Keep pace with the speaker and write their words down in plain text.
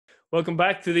Welcome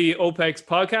back to the OPEX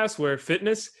Podcast, where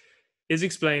fitness is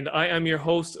explained. I am your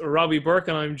host, Robbie Burke,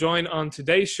 and I'm joined on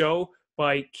today's show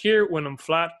by Keir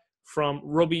Wenham-Flatt from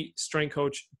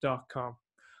rugbystrengthcoach.com.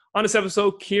 On this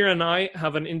episode, Keir and I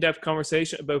have an in-depth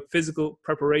conversation about physical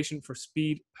preparation for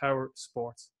speed power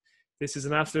sports. This is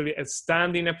an absolutely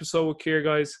outstanding episode with Keir,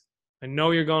 guys. I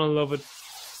know you're going to love it.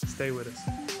 Stay with us.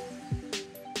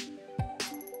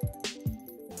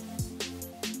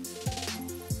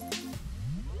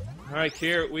 All right,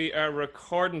 Keir, we are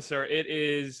recording, sir. It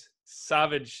is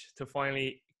savage to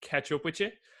finally catch up with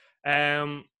you.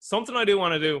 Something I do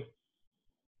want to do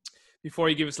before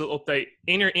you give us a little update.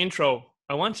 In your intro,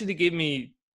 I want you to give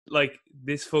me like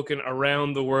this fucking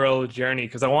around the world journey,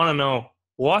 because I want to know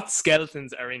what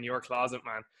skeletons are in your closet,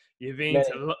 man. You've been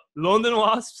to London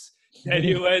Wasps, then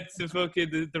you went to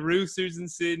fucking the Roosters in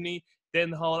Sydney,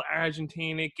 then the whole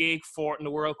Argentina gig, fourth in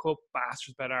the World Cup,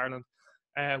 bastards bet Ireland.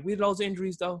 We had loads of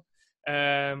injuries though.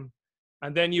 And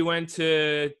then you went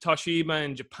to Toshiba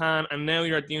in Japan, and now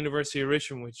you're at the University of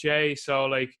Richmond with Jay. So,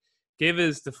 like, give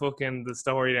us the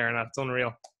story there, and that's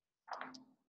unreal.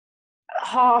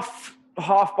 Half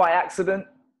by accident,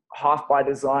 half by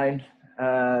design.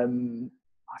 I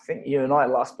think you and I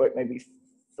last spoke maybe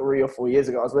 3 or 4 years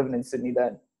ago. I was living in Sydney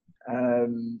then.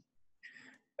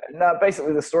 No,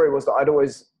 basically the story was that I'd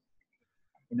always,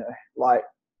 like,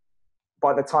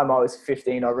 by the time I was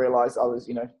 15, I realized I was,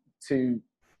 too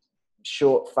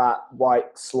short, fat,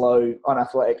 white, slow,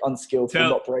 unathletic, unskilled,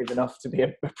 not brave enough to be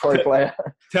a pro player.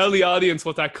 Tell the audience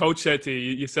what that coach said to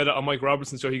you. You said it on Mike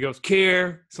Robertson's show. He goes,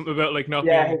 Keir, something about like not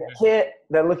being... Keir,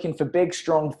 they're looking for big,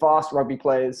 strong, fast rugby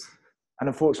players. And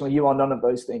unfortunately, you are none of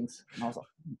those things. And I was like,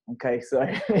 okay. So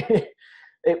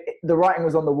the writing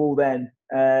was on the wall then.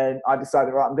 And I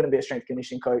decided, right, I'm going to be a strength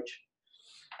conditioning coach.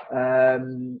 I've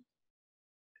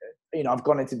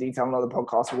gone into detail on other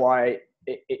podcasts why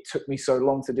it took me so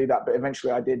long to do that, but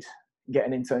eventually I did get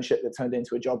an internship that turned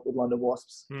into a job with London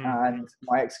Wasps. And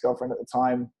my ex-girlfriend at the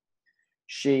time,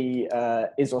 she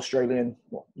is Australian,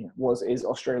 is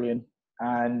Australian,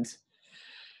 and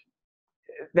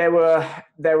there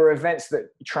were events that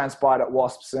transpired at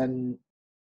Wasps, and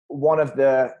one of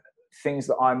the things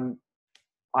that I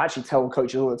actually tell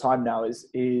coaches all the time now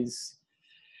is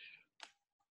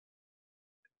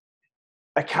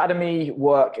academy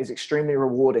work is extremely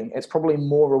rewarding. It's probably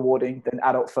more rewarding than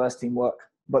adult first team work.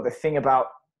 But the thing about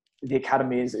the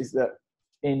academy is that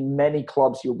in many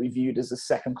clubs, you'll be viewed as a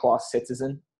second-class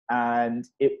citizen, and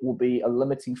it will be a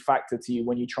limiting factor to you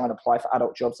when you try and apply for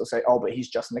adult jobs. They'll say, oh, but he's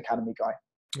just an academy guy.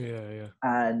 Yeah.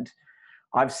 And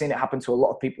I've seen it happen to a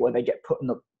lot of people where they get put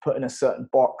in a certain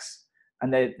box,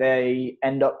 and they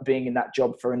end up being in that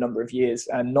job for a number of years.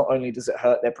 And not only does it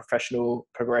hurt their professional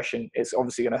progression, it's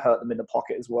obviously going to hurt them in the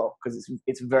pocket as well, because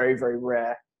it's very, very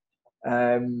rare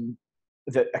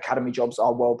that academy jobs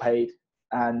are well paid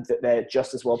and that they're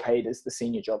just as well paid as the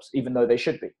senior jobs, even though they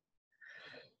should be.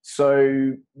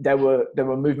 So there were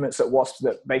movements at Wasps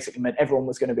that basically meant everyone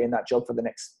was going to be in that job for the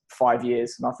next 5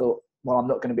 years. And I thought, well, I'm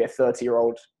not going to be a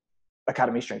 30-year-old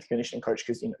academy strength conditioning coach,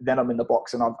 because then I'm in the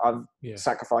box and I've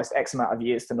sacrificed X amount of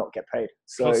years to not get paid.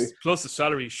 So plus the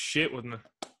salary is shit, wasn't it?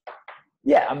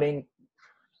 Yeah, I mean,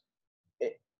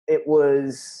 it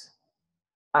was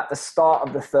at the start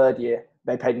of the third year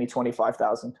they paid me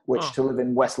 $25,000, which to live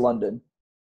in West London,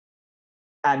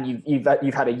 and you've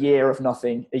had a year of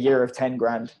nothing, a year of 10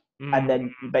 grand, and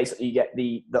then basically you get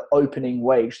the opening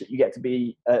wage that you get to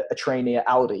be a trainee at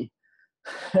Aldi.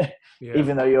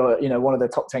 Even though you're one of the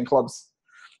top 10 clubs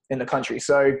in the country.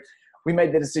 So we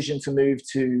made the decision to move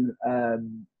to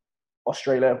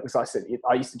Australia, because I said,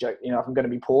 I used to joke, if I'm going to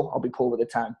be poor, I'll be poor with a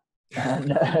tan.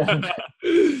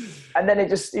 And then it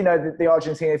just, the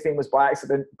Argentina thing was by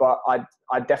accident, but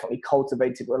I definitely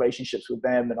cultivated relationships with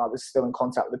them, and I was still in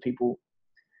contact with the people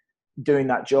doing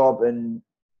that job, and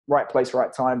right place,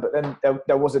 right time. But then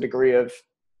there was a degree of,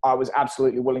 I was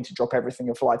absolutely willing to drop everything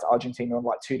and fly to Argentina on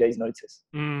like 2 days' notice.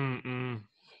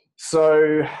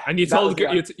 So, and you told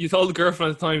the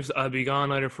girlfriend at the time, I'll be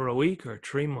gone either for a week or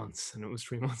 3 months, and it was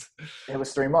 3 months. It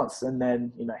was 3 months, and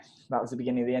then that was the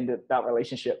beginning of the end of that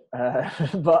relationship.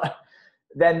 But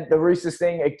then the Roosters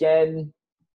thing again,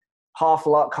 half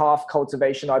luck, half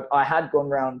cultivation. I had gone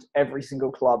around every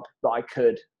single club that I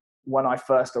could when I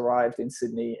first arrived in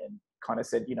Sydney, and kind of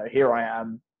said, here I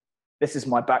am. This is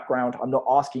my background. I'm not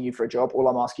asking you for a job. All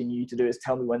I'm asking you to do is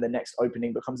tell me when the next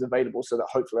opening becomes available, so that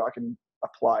hopefully I can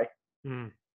apply.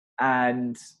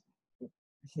 And,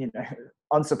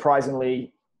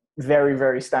 unsurprisingly, very,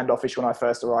 very standoffish when I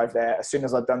first arrived there. As soon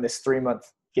as I'd done this 3-month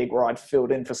gig where I'd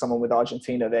filled in for someone with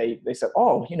Argentina, they said,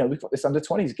 oh, we've got this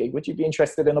under-20s gig. Would you be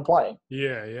interested in applying?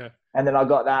 Yeah. And then I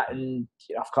got that, and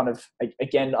I've kind of,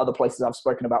 again, other places I've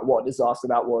spoken about what a disaster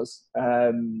that was.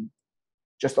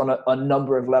 Just on a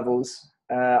number of levels.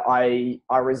 I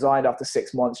resigned after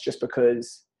 6 months just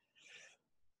because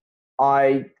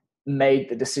I made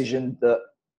the decision that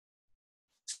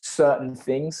certain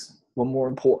things were more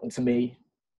important to me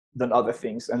than other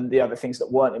things. And the other things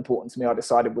that weren't important to me, I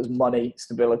decided was money,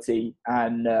 stability,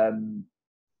 and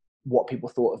what people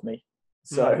thought of me.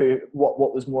 So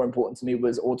what was more important to me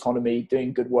was autonomy,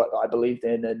 doing good work that I believed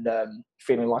in, and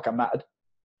feeling like I mattered.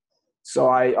 So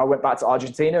I went back to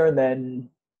Argentina, and then,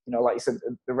 like you said,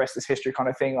 the rest is history kind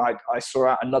of thing. I saw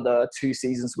out another 2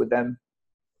 seasons with them.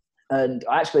 And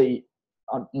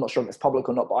I'm not sure if it's public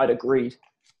or not, but I'd agreed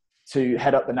to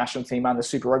head up the national team and the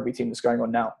Super Rugby team that's going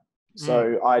on now.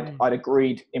 So I'd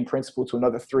agreed in principle to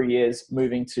another 3 years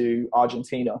moving to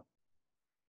Argentina.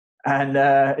 And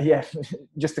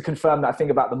just to confirm that thing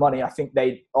about the money, I think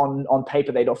on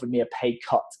paper, they'd offered me a pay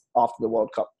cut after the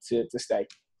World Cup to stay.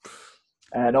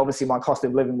 And obviously my cost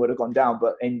of living would have gone down,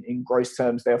 but in gross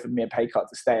terms, they offered me a pay cut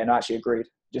to stay. And I actually agreed,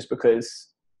 just because,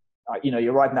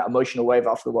 you're riding that emotional wave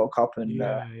after the World Cup, and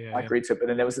I agreed to it. But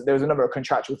then there was a number of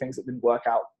contractual things that didn't work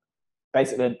out.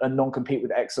 Basically, a non-compete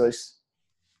with Exos.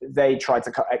 They tried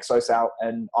to cut Exos out,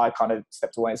 and I kind of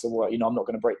stepped away and said, well, I'm not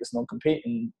going to break this non-compete.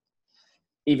 And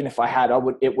even if I had,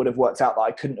 it would have worked out that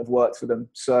I couldn't have worked for them.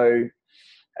 So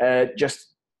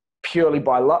just purely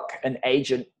by luck, an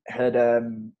agent had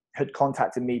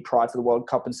contacted me prior to the World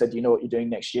Cup and said, do you know what you're doing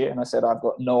next year? And I said, I've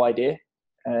got no idea.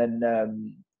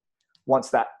 And once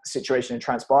that situation had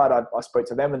transpired, I spoke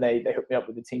to them, and they hooked me up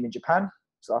with the team in Japan.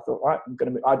 So I thought, all right, I'm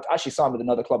going to. I'd actually signed with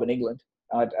another club in England.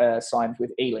 I'd signed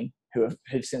with Ealing, who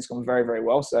have since gone very, very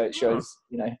well. So it shows,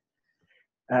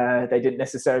 they didn't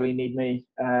necessarily need me,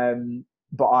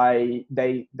 but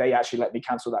they actually let me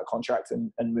cancel that contract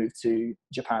and move to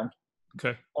Japan.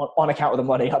 Okay. On account of the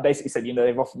money. I basically said,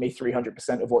 they've offered me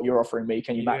 300% of what you're offering me.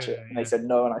 Can you match it? And they said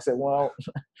no. And I said, well,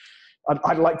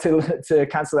 I'd like to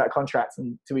cancel that contract.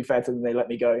 And to be fair to them, they let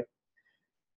me go.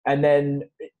 And then,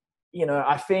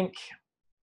 I think,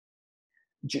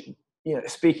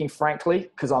 speaking frankly,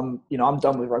 because I'm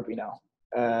done with rugby now.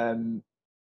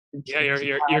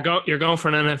 You're going for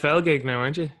an NFL gig now,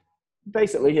 aren't you?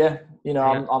 Basically, yeah.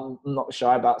 I'm not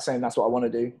shy about saying that's what I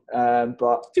want to do.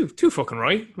 But too fucking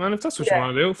right, man. If that's what you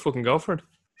want to do, fucking go for it.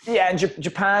 Yeah, and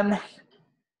Japan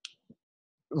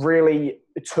really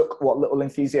took what little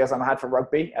enthusiasm I had for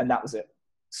rugby, and that was it.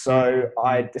 So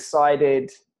I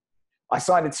decided, I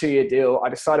signed a 2-year deal. I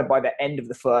decided by the end of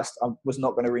the first, I was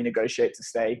not going to renegotiate to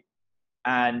stay.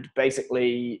 And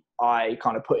basically, I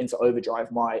kind of put into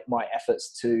overdrive my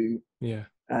efforts to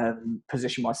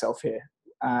position myself here.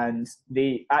 And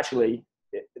they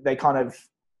kind of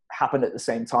happened at the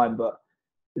same time, but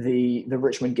the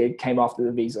Richmond gig came after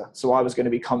the visa. So I was going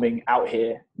to be coming out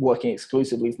here, working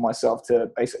exclusively for myself to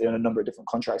basically on a number of different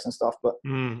contracts and stuff. But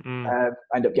I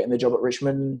ended up getting the job at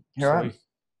Richmond. Here I am.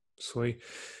 Sweet.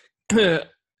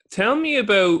 Tell me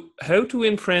about how to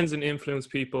win friends and influence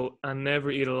people and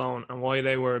never eat alone, and why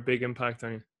they were a big impact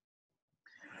on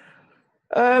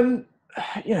you.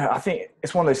 I think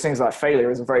it's one of those things like failure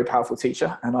is a very powerful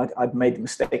teacher. And I'd made the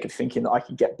mistake of thinking that I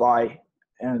could get by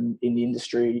in the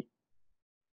industry.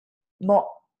 Not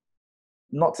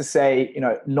to say,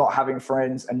 not having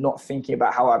friends and not thinking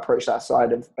about how I approach that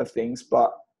side of things,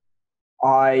 but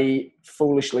I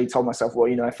foolishly told myself,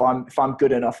 well, if I'm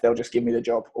good enough, they'll just give me the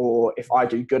job. Or if I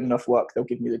do good enough work, they'll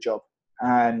give me the job.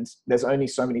 And there's only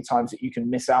so many times that you can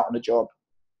miss out on a job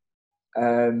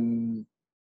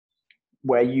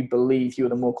where you believe you're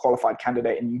the more qualified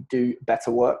candidate and you do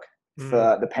better work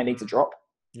for the penny to drop.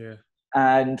 Yeah.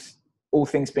 And all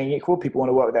things being equal, people want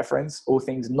to work with their friends. All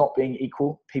things not being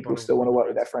equal, people still want to work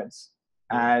with their friends.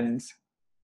 And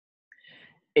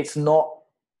it's not,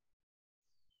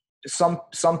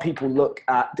 some people look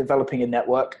at developing a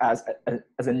network as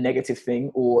a negative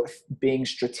thing, or being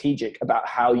strategic about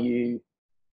how you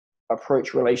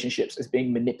approach relationships as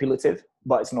being manipulative,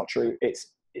 but it's not true.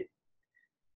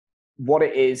 What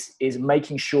it is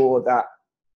making sure that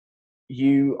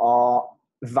you are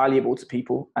valuable to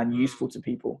people and useful to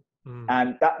people.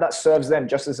 And that serves them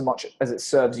just as much as it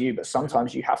serves you. But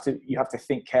sometimes you have to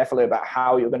think carefully about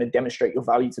how you're going to demonstrate your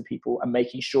value to people, and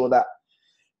making sure that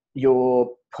you're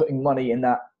putting money in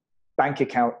that bank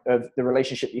account of the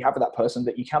relationship you have with that person,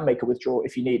 that you can make a withdrawal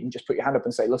if you need, and just put your hand up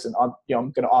and say, listen, I'm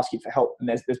going to ask you for help. And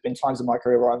there's been times in my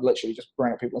career where I've literally just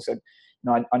rang up people and said,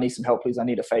 no, I need some help, please. I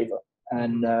need a favor.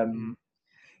 And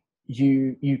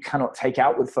you cannot take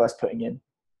out with first putting in.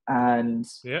 And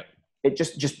it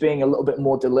just being a little bit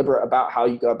more deliberate about how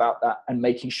you go about that, and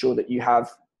making sure that you have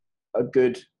a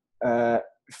good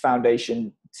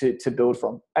foundation to build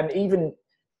from. And even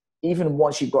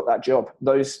once you've got that job,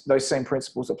 those same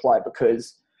principles apply,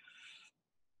 because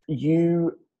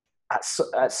you,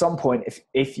 at some point,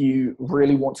 if you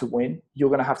really want to win, you're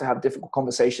going to have difficult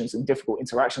conversations and difficult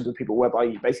interactions with people, whereby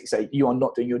you basically say, you are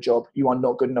not doing your job. You are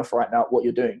not good enough right now at what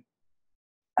you're doing.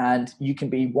 And you can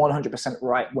be 100%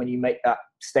 right when you make that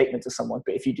statement to someone.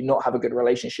 But if you do not have a good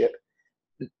relationship,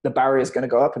 the barrier is going to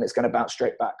go up and it's going to bounce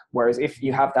straight back. Whereas if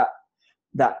you have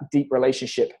that deep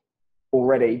relationship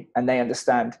already, and they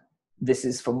understand, this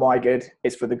is for my good,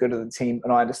 it's for the good of the team,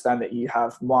 and I understand that you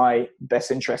have my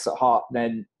best interests at heart,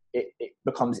 then it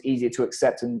becomes easier to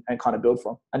accept and kind of build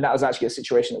from. And that was actually a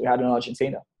situation that we had in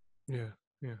Argentina.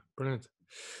 Yeah, brilliant.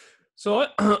 So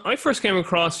I first came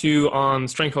across you on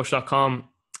strengthcoach.com,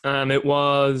 and it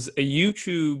was a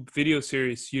YouTube video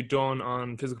series you'd done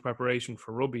on physical preparation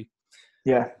for rugby.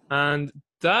 Yeah. And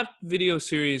that video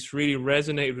series really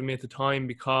resonated with me at the time,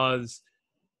 because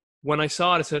when I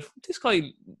saw it, I said, this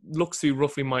guy looks to be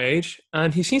roughly my age,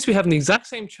 and he seems to be having the exact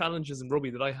same challenges in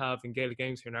rugby that I have in Gaelic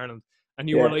games here in Ireland. And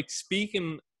you were like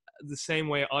speaking the same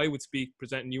way I would speak,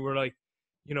 presenting. You were like,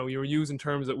 you were using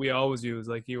terms that we always use.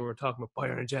 Like, you were talking about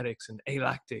bioenergetics and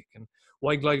alactic, and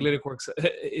why glycolytic works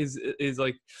is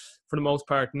like, for the most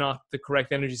part, not the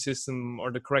correct energy system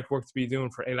or the correct work to be doing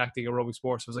for alactic aerobic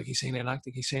sports. I was like, he's saying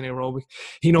alactic, he's saying aerobic.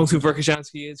 He knows who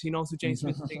Verkhoshansky is. He knows who James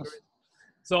Smith is.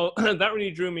 So that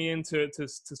really drew me into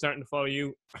starting to follow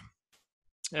you.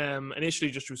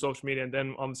 Initially just through social media, and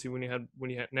then obviously when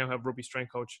you now have Rugby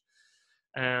Strength Coach,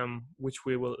 which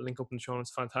we will link up in the show.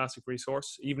 It's a fantastic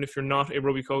resource. Even if you're not a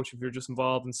rugby coach, if you're just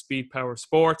involved in speed, power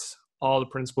sports, all the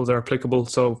principles are applicable.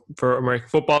 So for American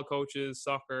football coaches,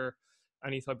 soccer,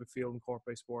 any type of field and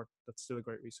court-based sport, that's still a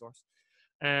great resource.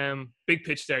 Big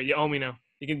pitch there. You owe me now.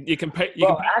 You can pay.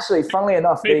 Actually, funnily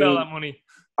enough, pay all that money.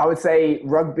 I would say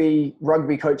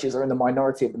rugby coaches are in the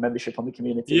minority of the membership on the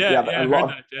community. Yeah, a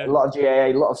lot of GAA,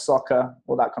 a lot of soccer,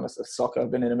 all that kind of stuff. Soccer.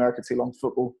 I've been in America too long.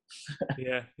 Football.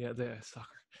 yeah,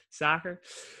 soccer.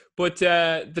 But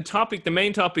the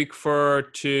main topic for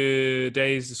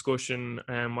today's discussion,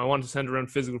 I want to center around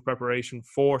physical preparation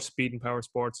for speed and power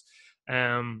sports.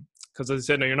 Because as I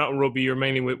said, now you're not in rugby, you're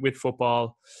mainly with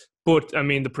football. But I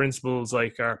mean, the principles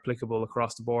are applicable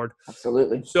across the board.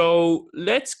 Absolutely. So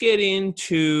let's get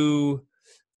into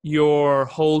your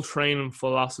whole training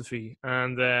philosophy.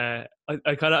 And I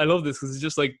love this, because it's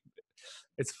just like,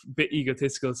 it's a bit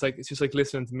egotistical. It's just like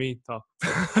listening to me talk,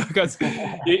 because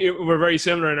we're very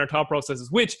similar in our thought processes,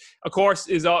 which of course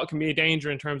can be a danger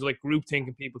in terms of like group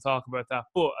thinking. People talk about that,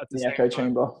 but at the same echo time,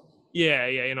 chamber. Yeah,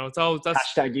 it's always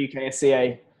that's hashtag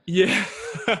UKSCA. Yeah.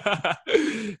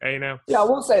 Hey, now. Yeah, I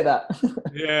will say that.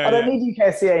 Yeah. I don't need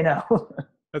UKSCA now.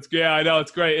 That's great. I know,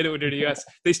 it's great. With the US,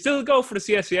 they still go for the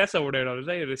CSCS over there, though.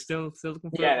 They still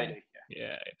looking for. Yeah, they do.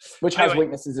 Yeah. Which has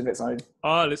weaknesses of its own.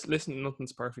 Oh, listen,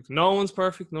 nothing's perfect. No one's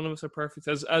perfect. None of us are perfect.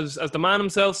 As the man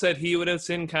himself said, he without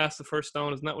sin cast the first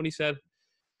stone. Isn't that what he said?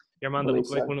 Your man that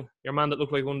looked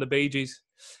like one of the Bee Gees.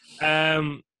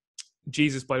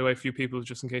 Jesus, by the way, a few people,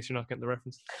 just in case you're not getting the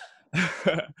reference.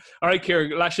 All right,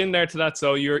 Keir, lash in there to that.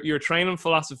 So your training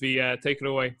philosophy, take it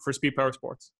away for speed power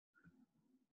sports.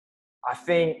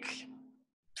 The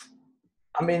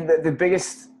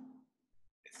biggest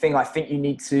thing I think you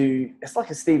need to, it's like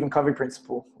a Stephen Covey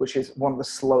principle, which is one of the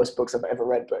slowest books I've ever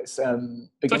read, but it's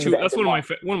actually, that's one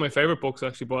of my favorite books,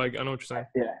 actually, but I know what you're saying.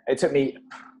 Yeah, it took me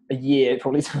a year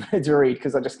probably to read,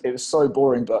 because it was so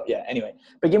boring. But yeah, anyway,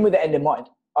 begin with the end in mind.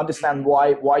 Understand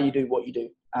why you do what you do,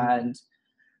 and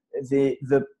the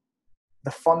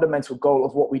fundamental goal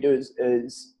of what we do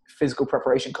is physical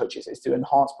preparation coaches is to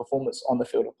enhance performance on the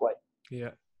field of play.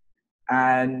 Yeah.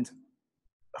 And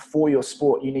for your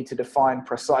sport, you need to define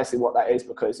precisely what that is,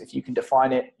 because if you can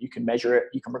define it, you can measure it,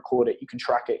 you can record it, you can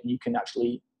track it, and you can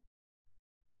actually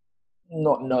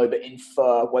not know, but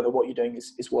infer whether what you're doing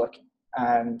is working.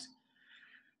 And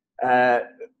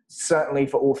certainly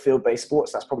for all field-based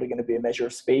sports, that's probably going to be a measure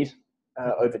of speed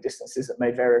over distances that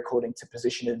may vary according to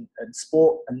position and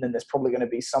sport. And then there's probably going to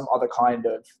be some other kind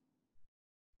of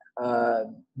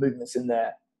movements in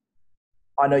there.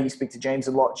 I know you speak to James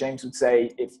a lot. James would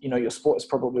say, if your sport is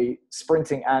probably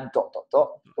sprinting and ...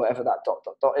 whatever that ...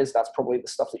 is, that's probably the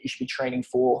stuff that you should be training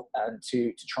for and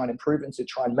to try and improve and to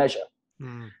try and measure.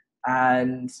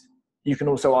 And you can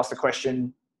also ask the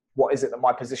question, what is it that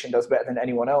my position does better than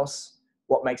anyone else?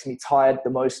 What makes me tired the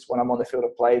most when I'm on the field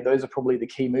of play? Those are probably the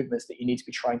key movements that you need to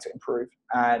be trying to improve.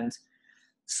 And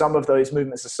some of those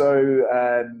movements are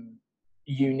so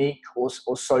unique or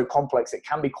so complex, it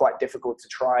can be quite difficult to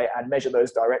try and measure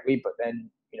those directly. But then,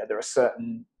 there are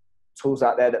certain tools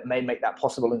out there that may make that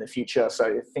possible in the future.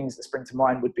 So things that spring to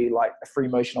mind would be like a free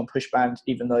motion on push band,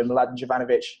 even though Mladen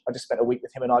Jovanovic, I just spent a week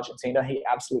with him in Argentina. He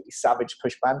absolutely savaged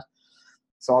push band.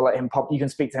 So I'll let him pop. You can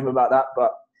speak to him about that.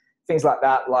 But things like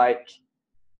that, like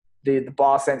the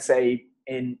bar sensei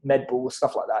in med ball,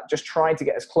 stuff like that, just trying to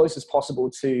get as close as possible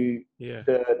to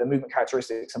the movement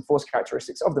characteristics and force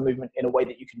characteristics of the movement in a way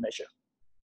that you can measure.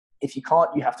 If you can't,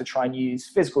 you have to try and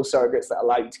use physical surrogates that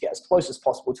allow you to get as close as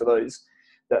possible to those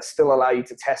that still allow you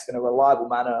to test in a reliable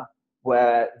manner,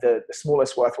 where the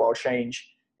smallest worthwhile change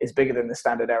is bigger than the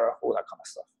standard error, all that kind of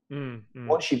stuff.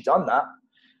 Once you've done that,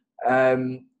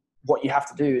 what you have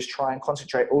to do is try and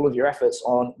concentrate all of your efforts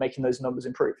on making those numbers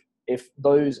improve. If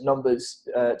those numbers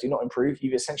do not improve,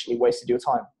 you've essentially wasted your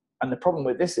time. And the problem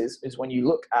with this is when you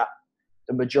look at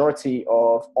the majority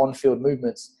of on-field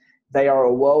movements, they are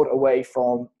a world away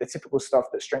from the typical stuff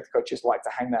that strength coaches like to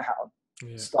hang their hat on.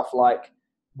 Yeah. Stuff like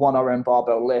 1RM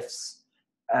barbell lifts,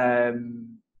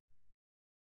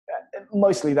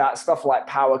 mostly that stuff like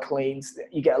power cleans.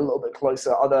 You get a little bit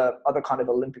closer, other kind of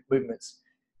Olympic movements.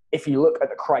 If you look at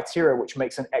the criteria which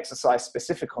makes an exercise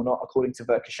specific or not, according to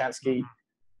Verkhoshansky,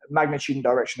 magnitude and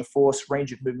direction of force,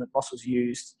 range of movement, muscles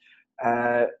used,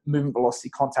 movement velocity,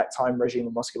 contact time, regime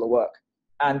of muscular work,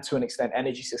 and to an extent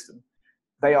energy system,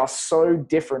 they are so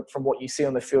different from what you see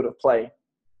on the field of play.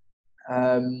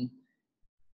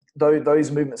 Though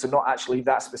those movements are not actually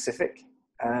that specific,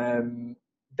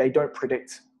 they don't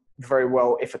predict very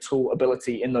well, if at all,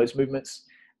 ability in those movements.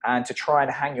 And to try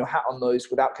and hang your hat on those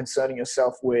without concerning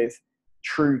yourself with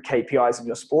true KPIs in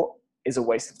your sport is a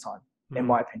waste of time, in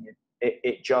my opinion.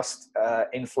 It just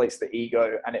inflates the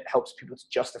ego, and it helps people to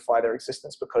justify their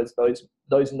existence, because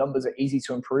those numbers are easy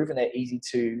to improve and they're easy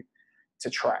to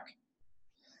track.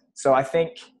 So I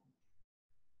think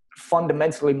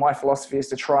fundamentally my philosophy is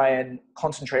to try and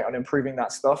concentrate on improving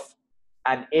that stuff.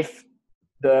 And if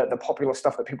the popular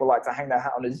stuff that people like to hang their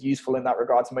hat on is useful in that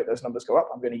regard to make those numbers go up,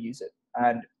 I'm going to use it.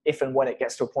 And if and when it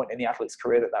gets to a point in the athlete's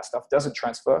career that stuff doesn't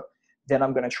transfer, then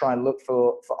I'm going to try and look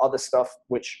for other stuff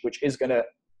which is going to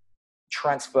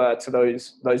transfer to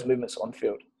those movements on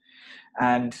field.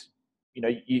 And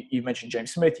you mentioned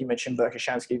James Smith, you mentioned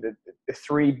Verkhoshansky. The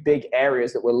three big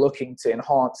areas that we're looking to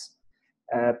enhance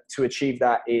to achieve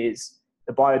that is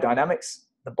the biodynamics,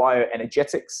 the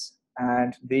bioenergetics,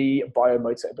 and the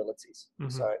biomotor abilities.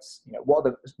 So it's what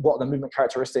are the movement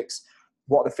characteristics,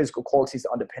 what are the physical qualities that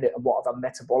underpin it, and what are the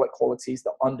metabolic qualities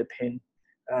that underpin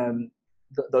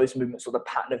those movements, or the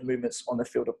pattern of movements on the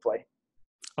field of play.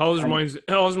 It always reminds me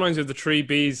of the three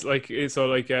Bs, like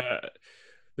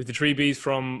the three Bs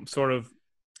from sort of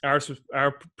our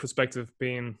perspective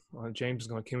being, James is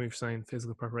going to kill me for saying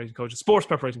physical preparation coaches, sports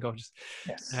preparation coaches.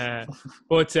 Yes.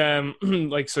 But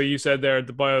like, so you said there,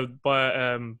 the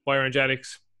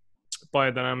bioenergetics,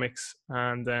 biodynamics,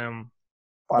 and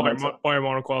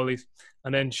biomotor qualities.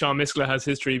 And then Sean Miskela has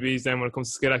his three Bs then when it comes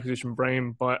to skill acquisition,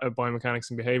 brain, biomechanics,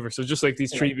 and behavior. So just like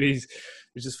these three Bs,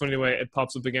 it's just funny the way it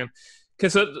pops up again. Okay,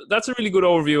 so that's a really good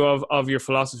overview of your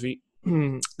philosophy.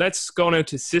 Let's go now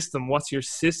to system. What's your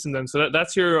system then? So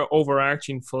that's your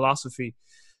overarching philosophy.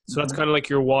 So that's kind of like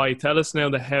your why. Tell us now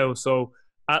the how. So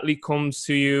athlete comes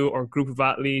to you, or group of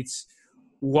athletes,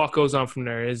 what goes on from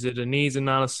there? Is it a needs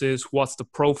analysis? What's the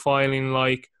profiling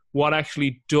like? What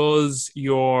actually does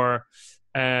your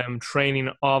training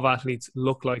of athletes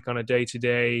look like on a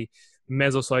day-to-day,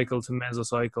 mesocycle to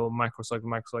mesocycle,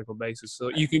 macrocycle basis? So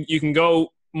you can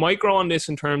go micro on this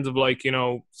in terms of like,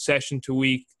 session to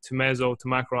week to meso to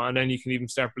macro, and then you can even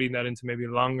start bleeding that into maybe a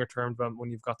longer term development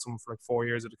when you've got someone for like 4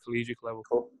 years at a collegiate level.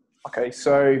 Cool. Okay,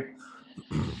 so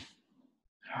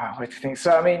what do you think?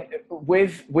 So I mean,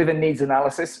 with a needs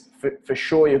analysis, for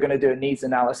sure you're going to do a needs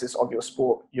analysis of your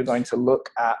sport. You're going to look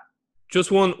at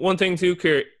just one thing too,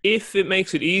 Keir, if it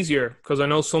makes it easier, because I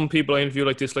know some people I interview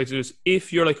like this like to do this,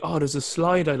 if you're like, there's a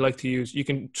slide I'd like to use, you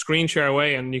can screen share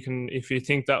away, and you can, if you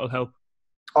think that will help.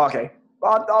 Okay,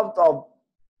 I'll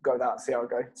go that and see how it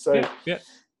goes. So yeah.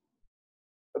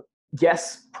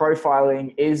 Yes,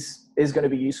 profiling is going to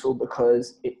be useful,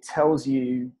 because it tells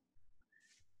you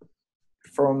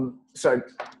one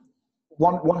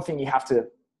thing you have to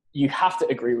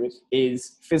agree with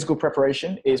is physical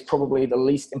preparation is probably the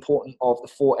least important of the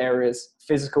four areas: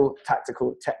 physical,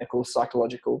 tactical, technical,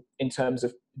 psychological, in terms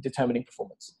of determining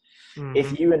performance.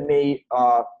 If you and me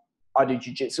I do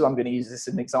jiu-jitsu, I'm going to use this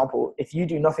as an example. If you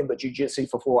do nothing but jiu-jitsu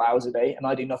for 4 hours a day and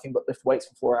I do nothing but lift weights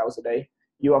for 4 hours a day,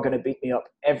 you are going to beat me up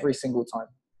every single time.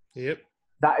 Yep.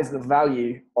 That is the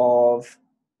value of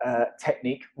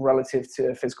technique relative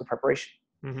to physical preparation.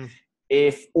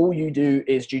 If all you do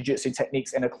is jiu-jitsu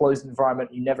techniques in a closed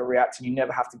environment, you never react and you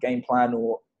never have to game plan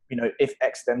or, if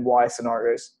X then Y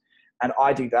scenarios. And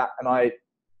I do that, and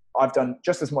I've done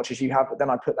just as much as you have, but then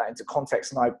I put that into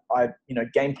context and I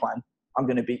game plan. I'm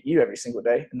going to beat you every single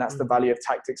day. And that's the value of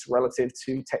tactics relative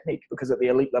to technique, because at the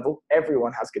elite level,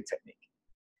 everyone has good technique.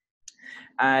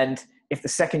 And if the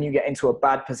second you get into a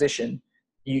bad position,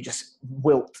 you just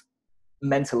wilt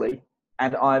mentally,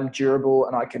 and I'm durable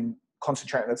and I can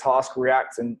concentrate on the task,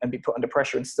 react and be put under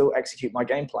pressure and still execute my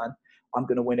game plan, I'm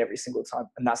going to win every single time.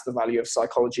 And that's the value of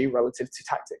psychology relative to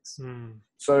tactics.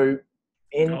 So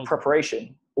in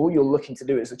preparation, all you're looking to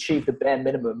do is achieve the bare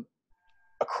minimum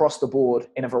across the board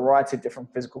in a variety of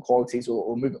different physical qualities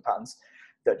or movement patterns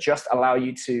that just allow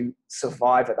you to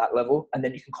survive at that level. And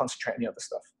then you can concentrate on the other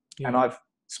stuff. Yeah. And I've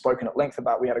spoken at length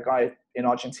about, we had a guy in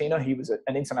Argentina. He was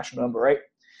an international number 8.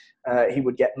 He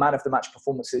would get man of the match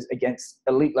performances against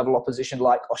elite level opposition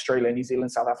like Australia, New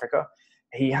Zealand, South Africa.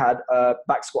 He had a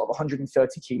back squat of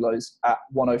 130 kilos at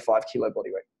 105 kilo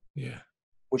body weight. Yeah.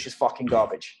 Which is fucking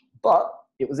garbage. But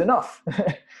it was enough.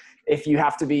 If you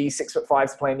have to be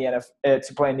 6'5" to play in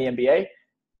the NBA,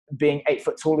 being 8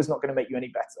 foot tall is not going to make you any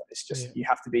better. It's just, you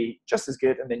have to be just as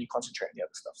good, and then you concentrate on the other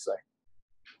stuff. So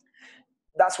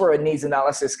that's where a needs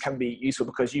analysis can be useful,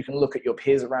 because you can look at your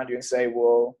peers around you and say,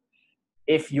 well,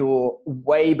 if you're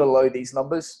way below these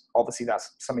numbers, obviously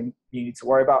that's something you need to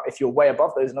worry about. If you're way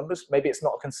above those numbers, maybe it's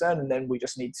not a concern. And then we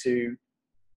just need to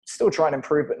still try and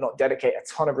improve, but not dedicate a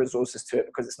ton of resources to it,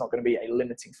 because it's not going to be a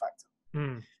limiting factor.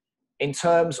 In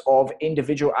terms of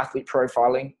individual athlete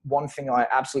profiling, one thing I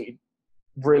absolutely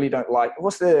really don't like,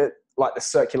 what's the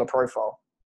circular profile?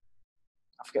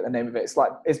 I forget the name of it.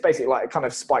 It's basically like it kind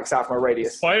of spikes out from a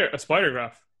radius. A spider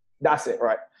graph. That's it,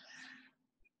 right?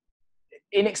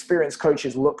 Inexperienced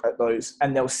coaches look at those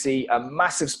and they'll see a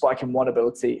massive spike in one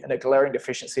ability and a glaring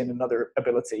deficiency in another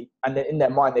ability. And then in their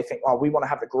mind, they think, oh, we want to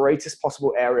have the greatest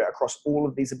possible area across all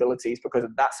of these abilities because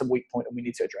that's a weak point and we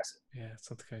need to address it. Yeah, that's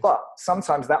not the case. But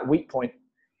sometimes that weak point,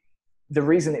 the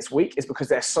reason it's weak is because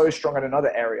they're so strong in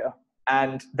another area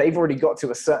and they've already got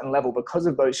to a certain level because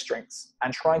of those strengths,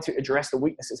 and trying to address the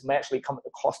weaknesses may actually come at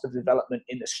the cost of development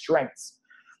in the strengths.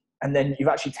 And then you've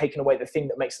actually taken away the thing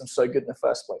that makes them so good in the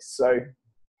first place. So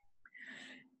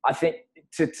I think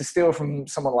to steal from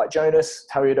someone like Jonas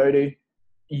Tariadodu,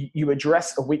 you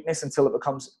address a weakness until it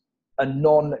becomes a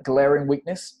non-glaring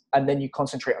weakness, and then you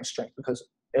concentrate on strength, because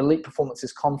elite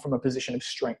performances come from a position of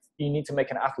strength. You need to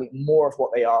make an athlete more of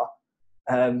what they are,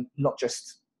 not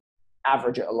just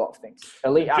average at a lot of things.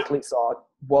 Elite athletes are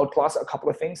world-class at a couple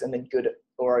of things and then good at,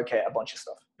 or okay at a bunch of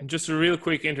stuff. And just a real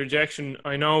quick interjection,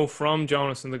 I know from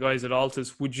Jonas and the guys at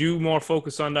Altus, would you more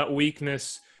focus on that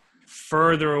weakness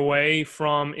further away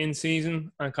from in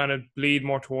season and kind of bleed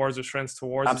more towards the strengths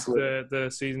towards the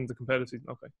season, the competitive season?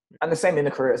 Okay. And the same in the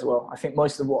career as well. I think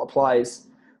most of what applies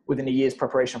within a year's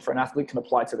preparation for an athlete can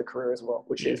apply to the career as well,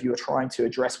 which is you're trying to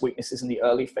address weaknesses in the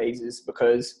early phases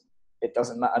because it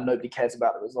doesn't matter. Nobody cares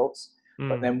about the results.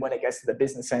 But then when it gets to the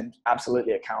business end,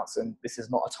 absolutely it counts. And this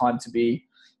is not a time to be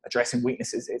addressing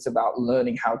weaknesses. It's about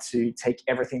learning how to take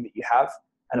everything that you have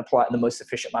and apply it in the most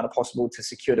efficient manner possible to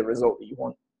secure the result that you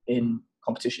want in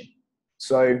competition.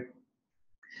 So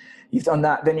you've done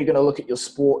that. Then you're going to look at your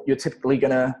sport. You're typically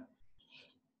going to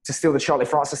steal the Charlie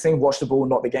Francis thing, watch the ball,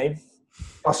 not the game.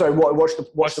 Oh, sorry, watch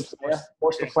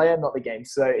the player, not the game.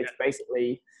 So it's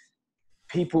basically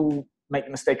people make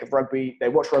the mistake of rugby. They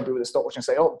watch rugby with a stopwatch and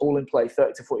say, oh, ball in play,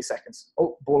 30 to 40 seconds.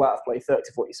 Oh, ball out of play, 30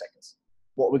 to 40 seconds.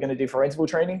 What we're going to do for interval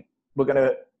training, we're going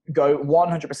to go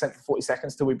 100% for 40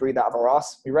 seconds till we breathe out of our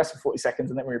ass. We rest for 40 seconds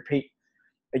and then we repeat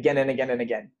again and again and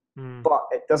again. But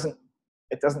it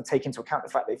doesn't take into account the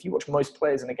fact that if you watch most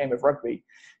players in a game of rugby,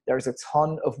 there is a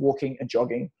ton of walking and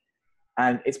jogging.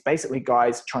 And it's basically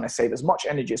guys trying to save as much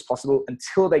energy as possible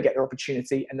until they get their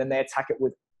opportunity. And then they attack it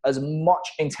with as much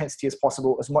intensity as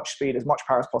possible, as much speed, as much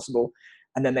power as possible.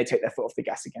 And then they take their foot off the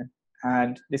gas again.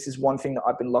 And this is one thing that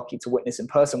I've been lucky to witness in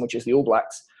person, which is the All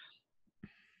Blacks.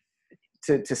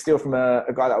 To steal from a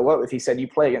guy that I work with, he said, you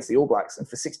play against the All Blacks and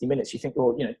for 60 minutes, you think,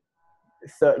 well,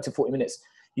 30 to 40 minutes,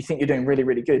 you think you're doing really,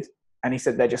 really good. And he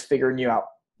said, they're just figuring you out.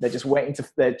 They're just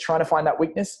they're trying to find that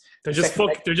weakness. They're just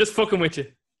fucking with you.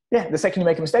 Yeah. The second you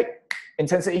make a mistake,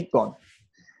 intensity, gone.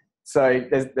 So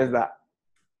there's that.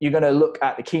 You're going to look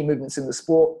at the key movements in the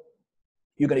sport.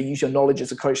 You're going to use your knowledge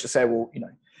as a coach to say, well,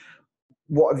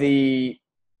 what are the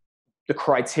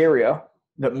criteria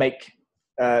that make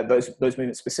those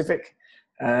movements specific?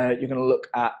 You're going to look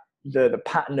at the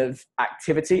pattern of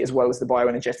activity as well as the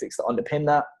bioenergetics that underpin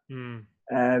that.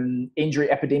 Injury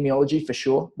epidemiology for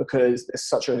sure, because there's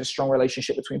such a strong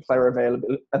relationship between player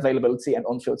availability and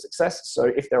on-field success. So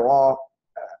if there are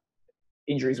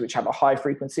injuries which have a high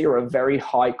frequency or a very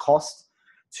high cost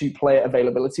to player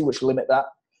availability, which limit that,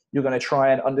 you're going to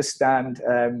try and understand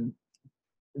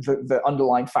the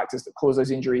underlying factors that cause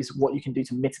those injuries, what you can do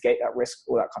to mitigate that risk,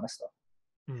 all that kind of stuff.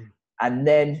 And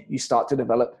then you start to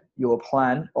develop your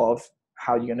plan of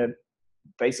how you're going to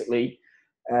basically,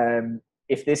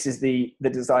 if this is the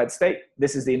desired state,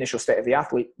 this is the initial state of the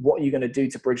athlete, what are you going to do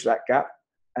to bridge that gap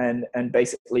and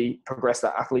basically progress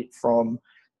that athlete from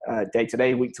day to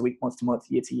day, week to week, month to month,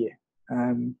 year to year.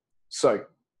 So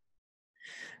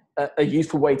a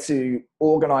useful way to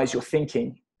organize your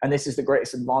thinking, and this is the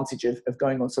greatest advantage of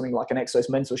going on something like an Exos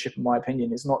mentorship, in my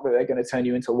opinion, is not that they're going to turn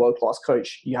you into a world-class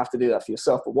coach. You have to do that for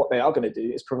yourself. But what they are going to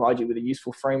do is provide you with a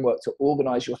useful framework to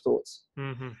organize your thoughts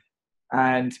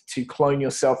and to clone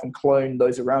yourself and clone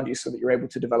those around you so that you're able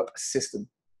to develop a system.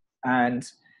 And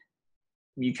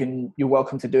you're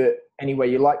welcome to do it any way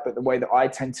you like. But the way that I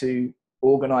tend to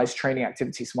organize training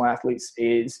activities for my athletes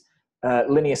is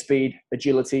linear speed,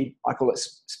 agility. I call it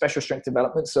special strength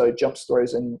development. So jumps,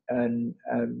 throws, and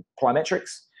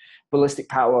plyometrics, ballistic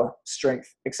power,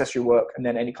 strength, accessory work, and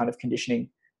then any kind of conditioning.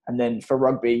 And then for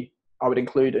rugby, I would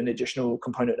include an additional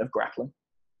component of grappling.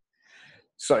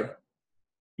 So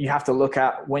you have to look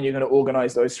at when you're going to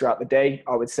organize those throughout the day.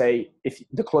 I would say if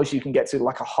the closer you can get to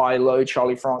like a high-low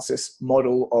Charlie Francis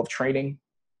model of training,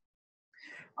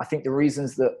 I think the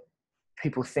reasons that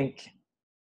people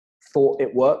thought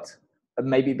it worked are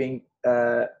maybe being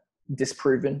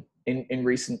disproven in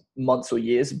recent months or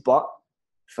years, but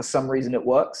for some reason it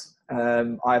works.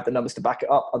 I have the numbers to back it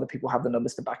up. Other people have the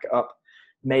numbers to back it up.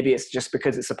 Maybe it's just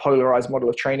because it's a polarized model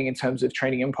of training in terms of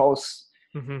training impulse.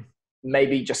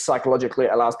 Maybe just psychologically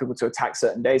it allows people to attack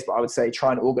certain days, but I would say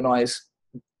try and organize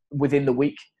within the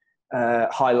week,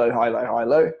 high, low, high, low, high,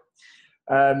 low.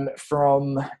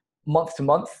 From month to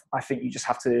month, I think you just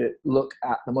have to look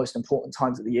at the most important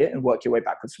times of the year and work your way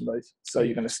backwards from those. So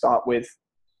you're going to start with,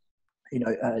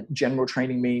 general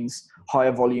training means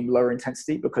higher volume, lower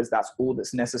intensity, because that's all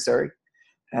that's necessary.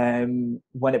 When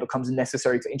it becomes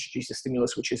necessary to introduce a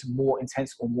stimulus which is more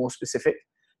intense or more specific,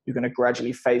 you're going to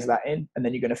gradually phase that in, and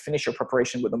then you're going to finish your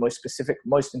preparation with the most specific,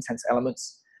 most intense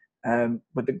elements,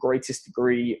 with the greatest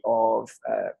degree of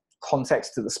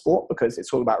context to the sport, because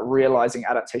it's all about realizing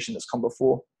adaptation that's come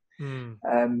before.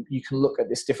 You can look at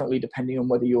this differently depending on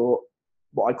whether you're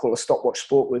what I call a stopwatch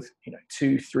sport with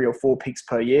 2, 3, or 4 peaks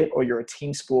per year, or you're a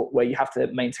team sport where you have to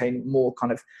maintain more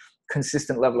kind of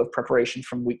consistent level of preparation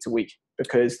from week to week,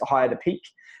 because the higher the peak,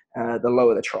 the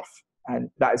lower the trough. And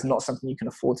that is not something you can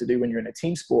afford to do when you're in a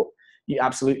team sport. You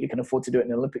absolutely can afford to do it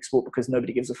in an Olympic sport, because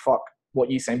nobody gives a fuck what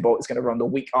Usain Bolt is going to run the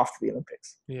week after the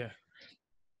Olympics. Yeah.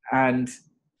 And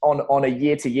on a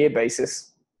year-to-year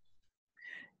basis,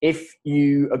 if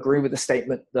you agree with the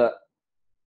statement that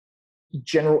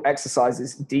general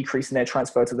exercises decrease in their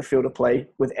transfer to the field of play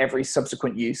with every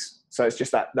subsequent use, so it's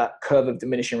just that curve of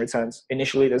diminishing returns.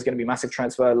 Initially, there's going to be massive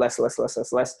transfer, less,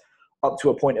 up to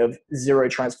a point of zero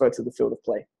transfer to the field of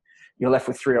play. You're left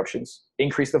with 3 options: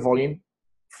 increase the volume,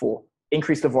 4,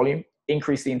 increase the volume,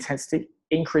 increase the intensity,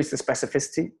 increase the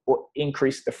specificity, or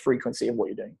increase the frequency of what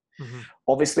you're doing.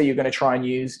 Obviously, you're going to try and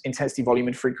use intensity, volume,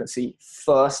 and frequency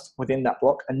first within that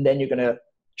block, and then you're going to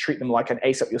treat them like an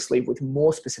ace up your sleeve with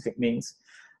more specific means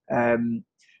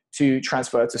to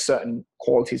transfer to certain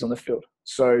qualities on the field.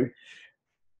 So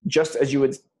just as you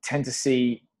would tend to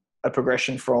see a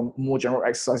progression from more general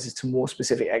exercises to more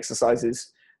specific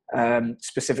exercises,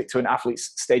 specific to an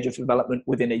athlete's stage of development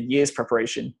within a year's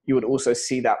preparation, you would also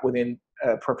see that within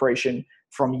preparation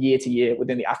from year to year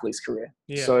within the athlete's career.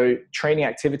 Yeah. So training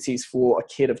activities for a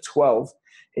kid of 12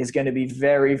 is going to be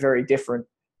very, very different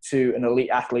to an elite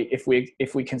athlete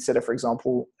if we consider, for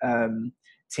example,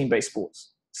 team-based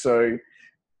sports. So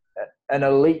an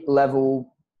elite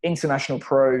level international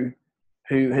pro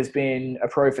who has been a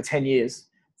pro for 10 years,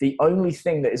 the only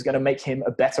thing that is going to make him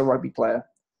a better rugby player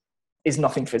is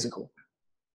nothing physical.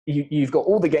 You've got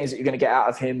all the gains that you're going to get out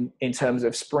of him in terms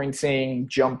of sprinting,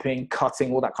 jumping,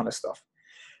 cutting, all that kind of stuff.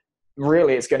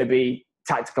 Really, it's going to be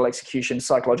tactical execution,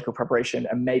 psychological preparation,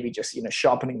 and maybe just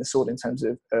sharpening the sword in terms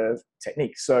of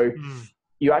technique. So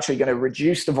you're actually going to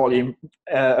reduce the volume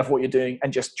of what you're doing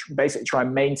and just basically try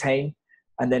and maintain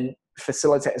and then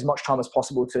facilitate as much time as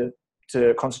possible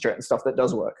to concentrate on stuff that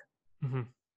does work.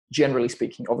 Generally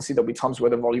speaking, obviously there'll be times where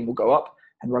the volume will go up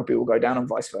and rugby will go down and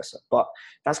vice versa. But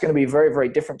that's going to be very, very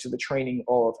different to the training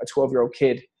of a 12-year-old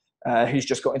kid who's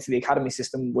just got into the academy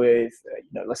system with,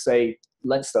 let's say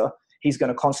Leinster. He's going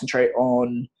to concentrate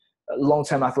on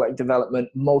long-term athletic development,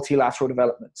 multilateral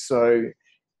development. So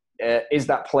is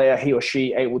that player, he or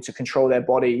she, able to control their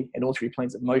body in all three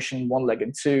planes of motion, one leg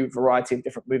and two, variety of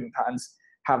different movement patterns?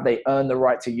 Have they earned the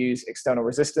right to use external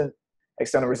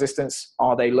resistance?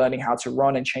 Are they learning how to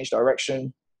run and change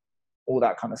direction? All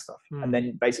that kind of stuff. And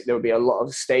then basically there will be a lot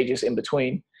of stages in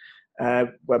between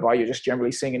whereby you're just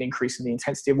generally seeing an increase in the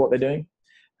intensity of what they're doing,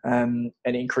 an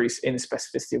increase in the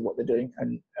specificity of what they're doing,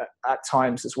 and at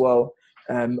times as well,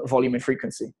 volume and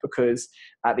frequency, because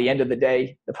at the end of the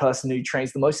day, the person who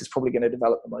trains the most is probably going to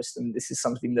develop the most. And this is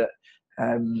something that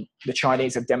the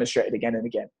Chinese have demonstrated again and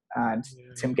again. And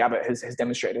Tim Gabbett has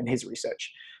demonstrated in his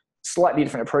research. Slightly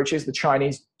different approaches. The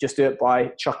Chinese just do it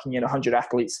by chucking in 100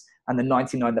 athletes, and the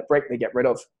 99 that break, they get rid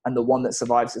of. And the one that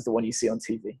survives is the one you see on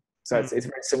TV. So it's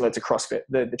very similar to CrossFit.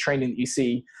 The training that you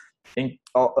see in,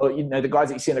 the guys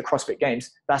that you see in the CrossFit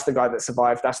games, that's the guy that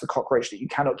survived. That's the cockroach that you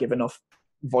cannot give enough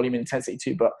volume and intensity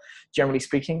to. But generally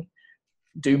speaking,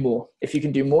 do more. If you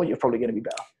can do more, you're probably going to be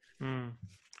better.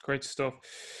 Great stuff.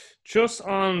 Just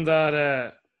on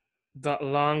that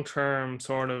long-term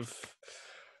sort of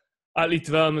athlete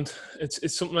development,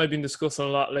 it's something I've been discussing a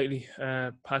lot lately.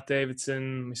 Pat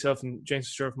Davidson, myself, and James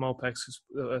Stewart from OPEX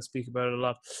speak about it a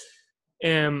lot.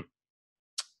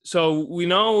 So we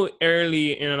know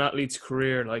early in an athlete's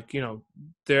career, like,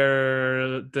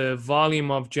 the volume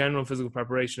of general physical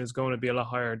preparation is going to be a lot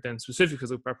higher than specific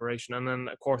physical preparation. And then,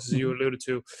 of course, as you alluded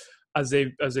to, as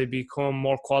they become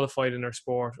more qualified in their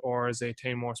sport, or as they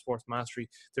attain more sports mastery,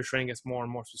 their training gets more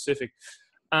and more specific.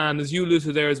 And as you alluded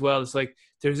to there as well, it's like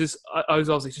there's this, I was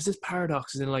always like, there's this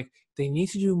paradox in, like, they need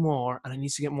to do more and it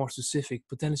needs to get more specific,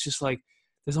 but then it's just like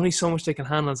there's only so much they can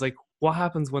handle. It's like, what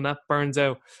happens when that burns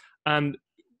out? And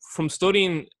from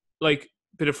studying like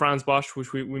a bit of Franz Bosch,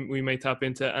 which we may tap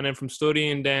into, and then from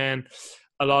studying then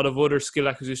a lot of other skill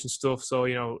acquisition stuff,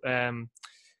 so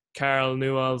Carl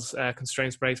Newell's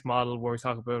constraints-based model, where we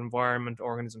talk about environment,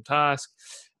 organism, task,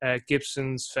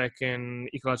 Gibson's fucking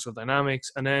ecological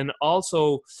dynamics, and then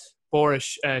also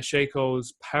Boris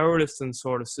Shako's powerlifting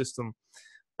sort of system.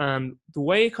 And the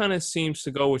way it kind of seems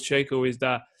to go with Shako is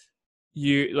that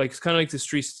you, like, it's kind of like this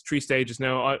three stages.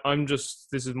 Now, this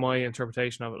is my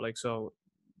interpretation of it. Like, so,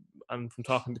 and from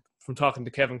talking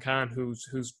to Kevin Kahn,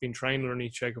 who's been trained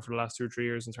underneath Shako for the last 2 or 3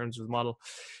 years in terms of the model,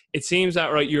 it seems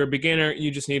that, right, you're a beginner,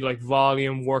 you just need like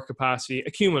volume, work capacity,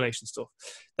 accumulation stuff.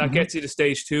 That gets you to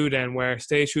stage 2 then, where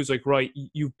stage 2 is like, right,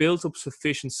 you've built up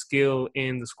sufficient skill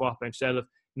in the squat, bench, deadlift.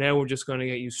 Now we're just going to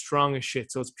get you strong as shit.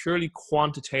 So it's purely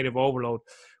quantitative overload.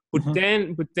 But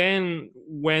then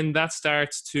when that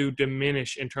starts to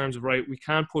diminish in terms of, right, we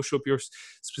can't push up your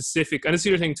specific, and this is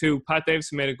the other thing too, Pat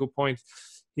Davidson made a good point.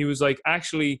 He was like,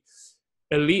 actually,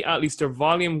 elite athletes, their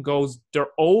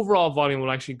overall volume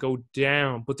will actually go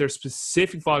down, but their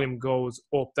specific volume goes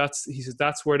up. He says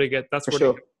that's where they get,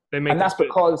 they make. And that's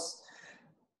because,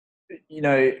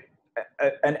 an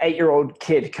 8-year-old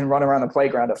kid can run around the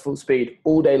playground at full speed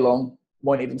all day long,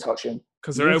 won't even touch him.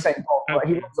 Because they're out.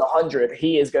 He runs 100,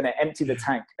 he is going to empty the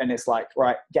tank, and it's like,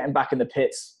 right, get him back in the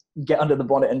pits, get under the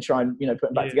bonnet and try and, put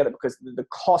him back together, because the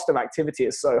cost of activity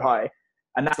is so high.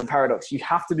 And that's the paradox. You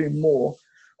have to do more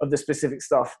of the specific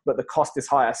stuff, but the cost is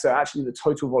higher. So actually the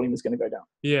total volume is going to go down.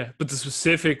 Yeah, but the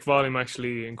specific volume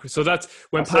actually increases. So that's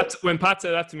when Pat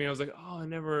said that to me, I was like, oh, I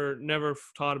never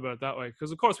thought about it that way.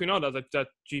 Because of course we know that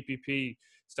GPP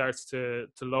starts to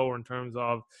lower in terms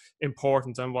of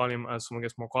importance and volume as someone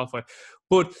gets more qualified.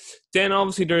 But then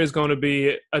obviously there is going to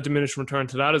be a diminished return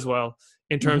to that as well,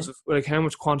 in terms of like how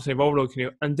much quantitative overload can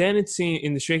you. And then it's seen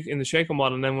in the Shako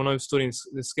model, and then when I was studying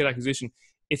the skill acquisition,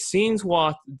 it seems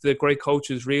what the great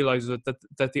coaches realize is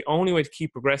that the only way to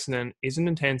keep progressing then isn't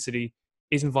intensity,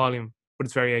 isn't volume, but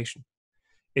it's variation.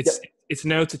 It's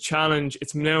now to challenge.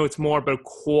 It's more about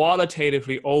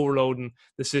qualitatively overloading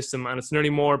the system, and it's nearly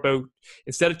more about,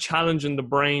 instead of challenging the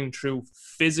brain through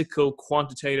physical,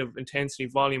 quantitative intensity,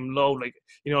 volume, load, like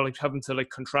having to like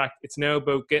contract. It's now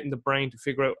about getting the brain to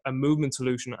figure out a movement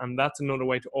solution, and that's another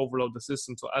way to overload the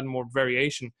system. So add more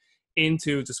variation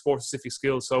into the sport-specific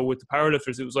skills. So with the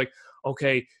powerlifters, it was like,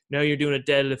 okay, now you're doing a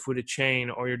deadlift with a chain,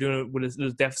 or you're doing it with a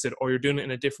little deficit, or you're doing it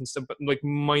in a different step, but like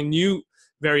minute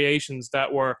variations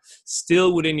that were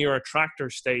still within your attractor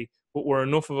state, but were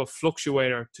enough of a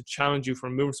fluctuator to challenge you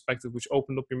from a movement perspective, which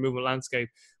opened up your movement landscape,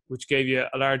 which gave you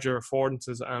a larger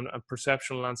affordances and a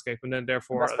perceptual landscape, and then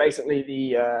therefore that's basically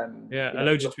the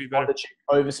allowed you to be better.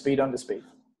 Overspeed, underspeed.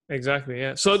 Exactly,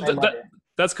 yeah. So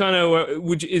That's kind of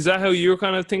is that how you're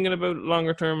kind of thinking about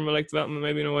longer term like development,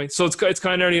 maybe in a way? So it's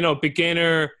kind of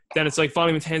beginner, then it's like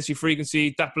volume, intensity,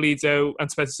 frequency that bleeds out, and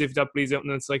specificity that bleeds out,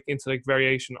 and then it's like into like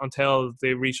variation until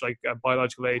they reach like a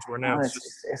biological age where now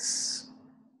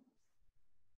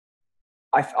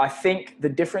I think the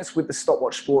difference with the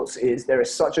stopwatch sports is there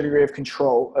is such a degree of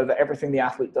control over everything the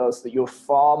athlete does that you're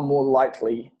far more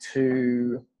likely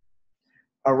to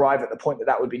arrive at the point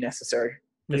that would be necessary.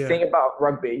 The thing about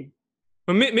rugby.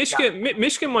 Well,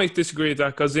 Michigan might disagree with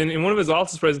that, because in one of his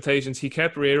Altus presentations, he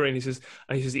kept reiterating, he says,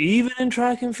 even in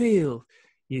track and field,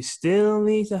 you still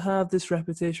need to have this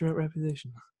repetition.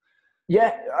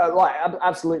 Yeah,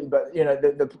 absolutely. But,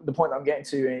 the point I'm getting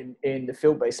to in the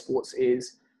field-based sports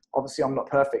is, obviously I'm not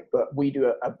perfect, but we do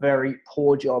a very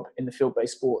poor job in the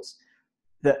field-based sports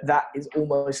that is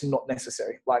almost not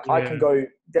necessary. Like I can go,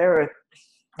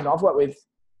 I've worked with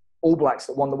All Blacks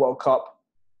that won the World Cup,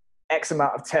 X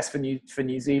amount of tests for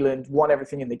New Zealand, won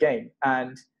everything in the game,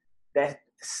 and there's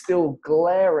still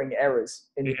glaring errors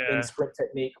in sprint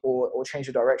technique or change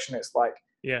of direction. It's like,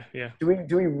 do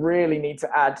we really need to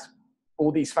add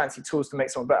all these fancy tools to make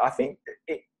someone better? I think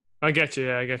I get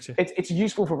you. I get you. It's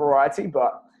useful for variety,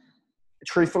 but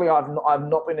truthfully, I've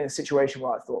not been in a situation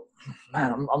where I thought,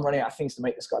 man, I'm running out of things to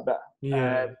make this guy better.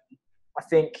 Yeah. I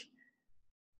think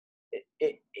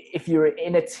if you're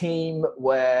in a team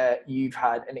where you've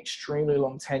had an extremely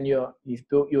long tenure, you've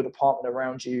built your department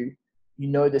around you, you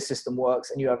know the system works,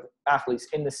 and you have athletes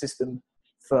in the system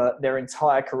for their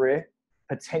entire career,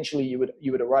 potentially you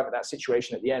would arrive at that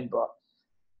situation at the end. But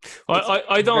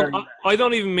I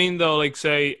don't even mean though, like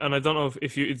say, and I don't know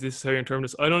if this is how you interpret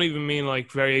this, I don't even mean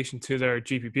like variation to their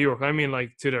GPP work. I mean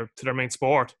like to their main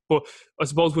sport. But I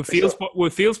suppose with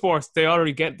field sports, they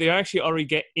actually already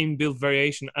get inbuilt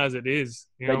variation as it is.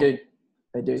 They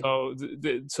do.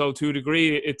 So to a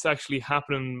degree, it's actually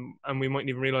happening, and we mightn't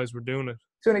even realize we're doing it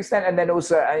to an extent. And then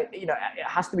also, it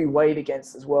has to be weighed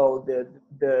against as well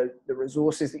the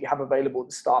resources that you have available,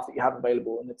 the staff that you have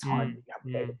available, and the time that you have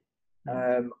available.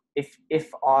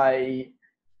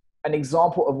 An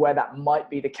example of where that might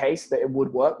be the case that it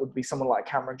would work would be someone like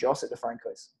Cameron Joss at the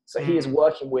Frankos. So he is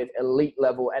working with elite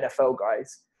level NFL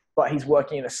guys, but he's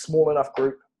working in a small enough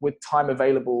group with time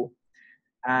available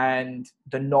and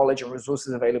the knowledge and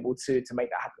resources available to make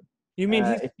that happen. You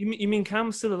mean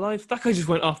Cam's still alive? That guy just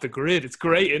went off the grid. It's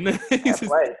great, isn't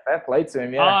it? Fair play to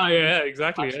him. Yeah. Yeah,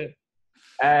 exactly.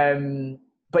 Yeah.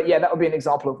 But yeah, that would be an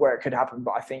example of where it could happen.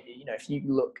 But I think, if you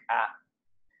look at,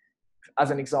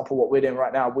 as an example, what we're doing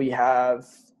right now, we have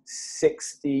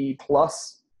 60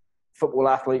 plus football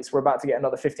athletes. We're about to get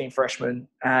another 15 freshmen.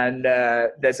 And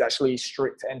there's actually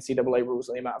strict NCAA rules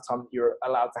on the amount of time that you're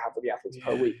allowed to have with the athletes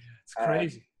per week. It's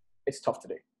crazy. It's tough to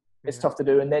do. It's tough to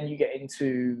do. And then you get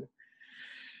into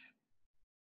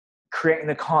creating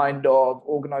the kind of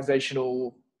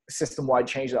organizational system-wide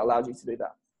change that allows you to do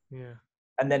that. Yeah.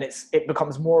 And then it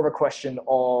becomes more of a question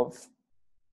of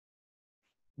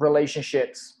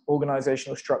relationships,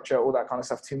 organizational structure, all that kind of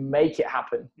stuff to make it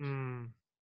happen,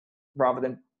 rather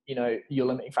than your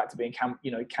limiting factor being can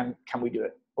we do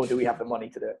it, or do we have the money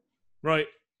to do it? Right.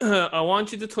 I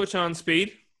want you to touch on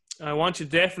speed. I want you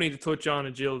definitely to touch on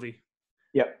agility.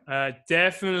 Yep.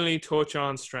 Definitely touch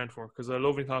on strength work, because I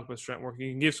love when you talk about strength work.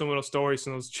 You can give some of those stories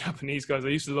from those Japanese guys. I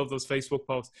used to love those Facebook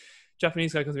posts.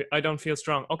 Japanese guy comes to me, I don't feel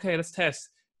strong. Okay, let's test.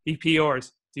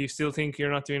 EPRs. Do you still think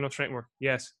you're not doing enough strength work?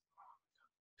 Yes.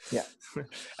 Yeah.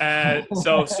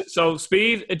 So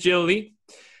speed, agility.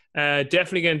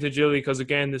 Definitely get into agility, because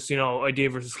again, this idea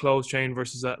versus closed chain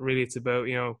versus that. Really, it's about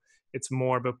it's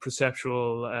more about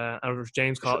perceptual.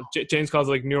 James calls it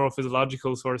like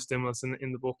neurophysiological sort of stimulus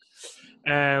in the book.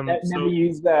 Never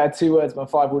use 2 words,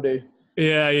 but 5 will do.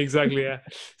 Yeah, exactly. Yeah.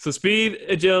 So speed,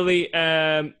 agility.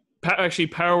 Actually,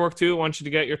 power work too. I want you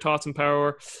to get your thoughts on power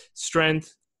work,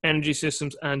 strength, energy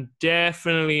systems, and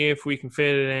definitely if we can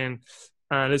fit it in.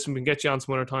 And listen, we can get you on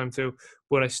some other time too.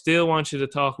 But I still want you to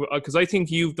talk about, because I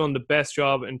think you've done the best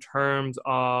job in terms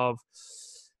of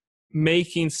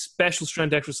making special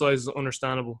strength exercises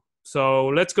understandable. So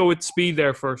let's go with speed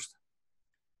there first.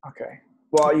 Okay.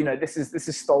 Well, this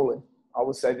is stolen. I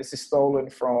would say this is stolen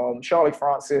from Charlie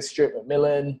Francis, Stuart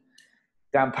McMillan,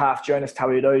 Dan Paff, Jonas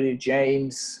Tawidodu,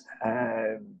 James,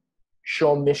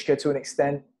 Sean Mishka to an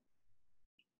extent.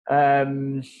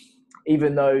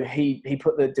 Even though he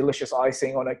put the delicious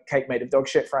icing on a cake made of dog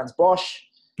shit, Franz Bosch,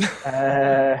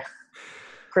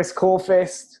 Chris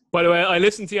Corfist. By the way, I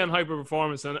listened to you on Hyper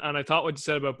Performance, and I thought what you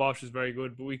said about Bosch was very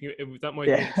good, but that might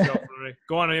be a show for me.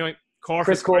 Go on anyway.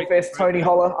 Chris Corfist, Tony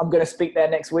Holler. I'm going to speak there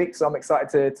next week, so I'm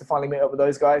excited to finally meet up with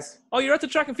those guys. Oh, you're at the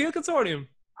Track and Field Consortium?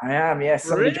 I am, yes.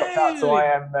 Somebody dropped out, so Really?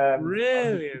 I am I'm the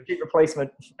Brilliant. cheap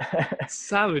replacement.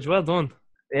 Savage. Well done.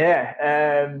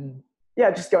 Yeah.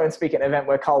 Just go and speak at an event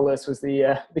where Carl Lewis was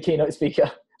the keynote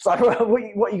speaker. It's like, well,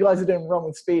 what you guys are doing wrong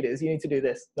with speed is you need to do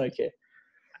this. No kid.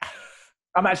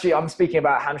 I'm speaking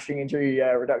about hamstring injury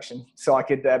reduction, so I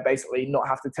could basically not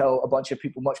have to tell a bunch of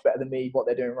people much better than me what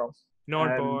they're doing wrong.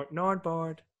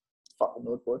 Nordboard. Fuck the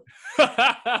Nordboard.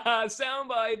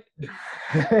 Soundbite.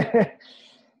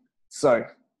 So,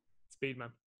 Speed,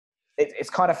 man. it's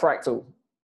kind of fractal.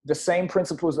 The same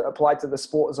principles that apply to the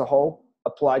sport as a whole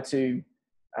apply to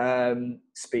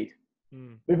speed,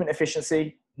 movement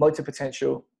efficiency, motor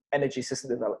potential, energy system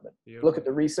development. Yep. Look at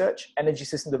the research. Energy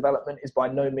system development is by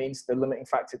no means the limiting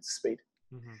factor to speed.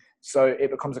 Mm-hmm. So it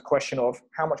becomes a question of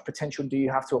how much potential do you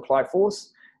have to apply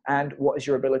force, and what is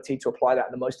your ability to apply that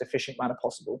in the most efficient manner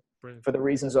possible. Brilliant. For the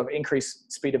reasons of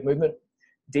increased speed of movement,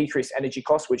 decreased energy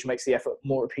cost, which makes the effort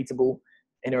more repeatable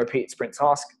in a repeated sprint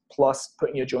task, plus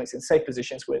putting your joints in safe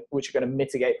positions which are going to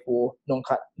mitigate for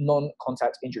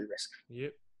non-contact injury risk.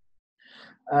 Yep.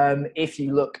 If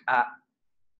you look at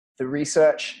the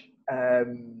research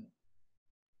and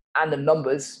the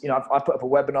numbers, I put up a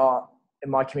webinar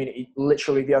in my community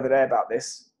literally the other day about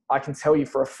this. I can tell you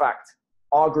for a fact,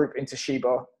 our group in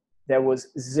Toshiba, there was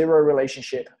zero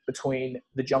relationship between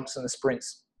the jumps and the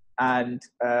sprints and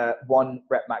 1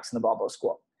 rep max in the barbell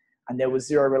squat. And there was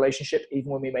zero relationship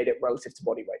even when we made it relative to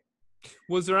body weight.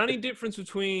 Was there any difference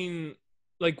between,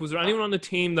 was there anyone on the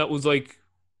team that was like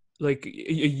a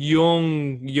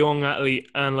young athlete,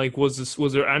 and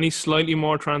was there any slightly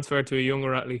more transfer to a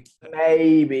younger athlete?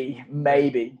 Maybe.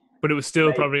 But it was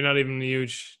still probably not even a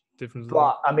huge difference.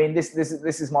 But I mean, this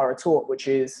is my retort, which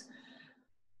is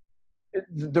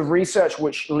the research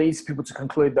which leads people to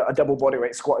conclude that a double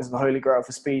bodyweight squat is the holy grail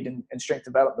for speed and strength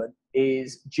development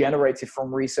is generated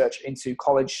from research into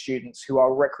college students who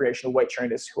are recreational weight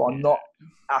trainers, who are not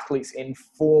athletes in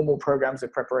formal programs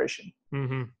of preparation.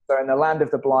 Mm-hmm. So in the land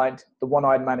of the blind, the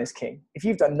one-eyed man is king. If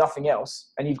you've done nothing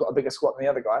else and you've got a bigger squat than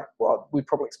the other guy, well, we'd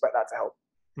probably expect that to help.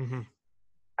 Mm-hmm.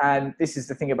 And this is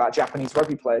the thing about Japanese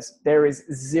rugby players. There is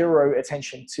zero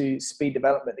attention to speed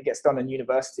development that gets done in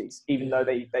universities, even though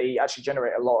they actually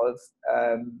generate a lot of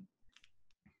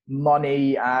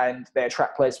money and they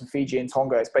attract players from Fiji and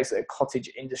Tonga. It's basically a cottage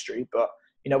industry. But,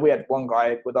 we had one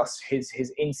guy with us, his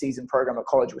in-season program at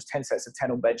college was 10 sets of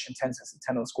 10 on bench and 10 sets of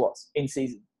 10 on squats in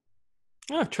season.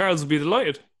 Oh, Charles will be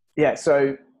delighted. Yeah,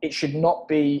 so it should not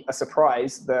be a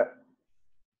surprise that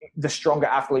the stronger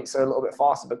athletes are a little bit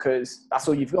faster because that's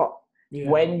all you've got. Yeah.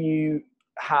 When you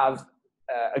have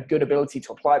a good ability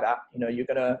to apply that,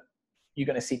 you're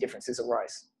gonna see differences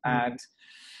arise. And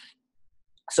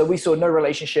so we saw no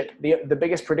relationship. The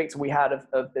biggest predictor we had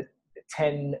of the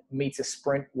 10-meter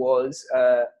sprint was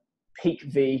peak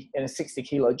V in a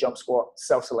 60-kilo jump squat,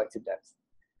 self-selected depth.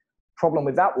 Problem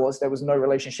with that was there was no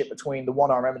relationship between the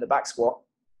 1RM and the back squat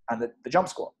and the jump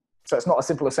squat. So it's not as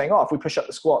simple as saying, if we push up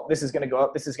the squat, this is going to go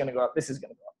up, this is going to go up, this is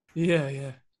going to go up.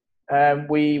 Yeah.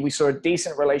 We saw a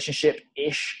decent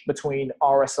relationship-ish between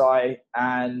RSI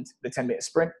and the 10-meter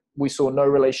sprint. We saw no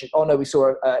relation. We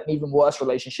saw an even worse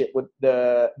relationship with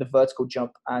the vertical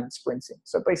jump and sprinting.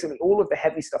 So basically all of the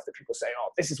heavy stuff that people say,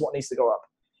 this is what needs to go up,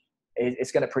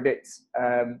 it's going to predict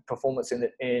performance in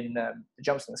the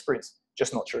jumps and the sprints.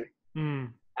 Just not true.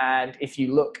 And if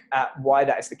you look at why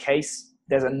that is the case,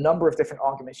 there's a number of different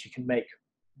arguments you can make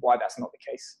why that's not the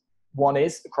case. One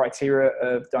is the criteria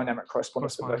of dynamic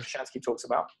correspondence that Verkhoshansky talks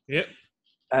about. Yep.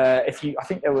 I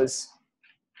think there was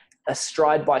a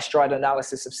stride-by-stride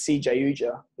analysis of CJ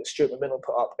Uja that Stuart McMillan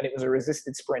put up, and it was a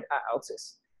resisted sprint at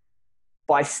Altus.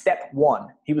 By step 1,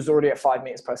 he was already at 5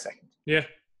 meters per second. Yeah.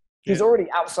 He's already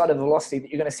outside of the velocity that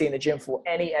you're going to see in the gym for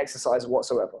any exercise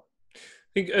whatsoever.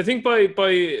 I think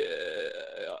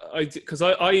because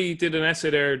I did an essay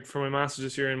there for my master's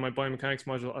this year in my biomechanics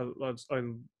module.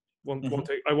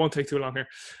 I won't take too long here,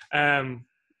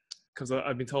 because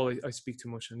I've been told I speak too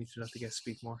much. I need to let the guests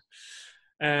speak more,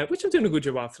 which I'm doing a good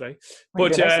job of today.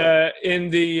 But in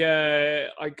the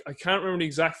I can't remember the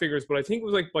exact figures, but I think it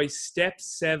was by step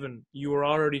 7 you were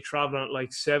already traveling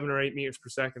at 7 or 8 meters per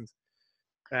second.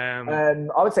 I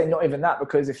would say not even that,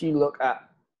 because if you look at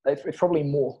it's probably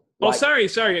more. Sorry.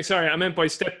 I meant by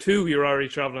step 2, you're already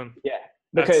traveling. Yeah,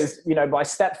 because, by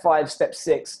step 5, step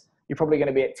 6, you're probably going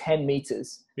to be at 10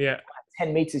 meters. Yeah. At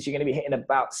 10 meters, you're going to be hitting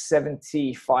about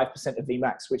 75% of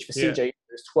VMAX, which for CJ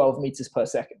is 12 meters per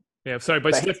second. Yeah, sorry,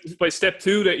 by step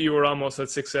 2 that you were almost at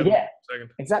 6, 7 per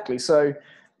second. Exactly. So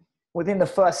within the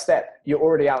first step, you're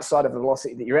already outside of the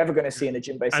velocity that you're ever going to see in a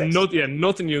gym-based exercise.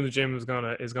 Nothing new in the gym is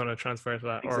gonna transfer to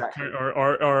that, exactly.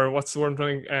 or what's the word I'm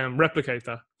trying, replicate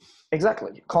that.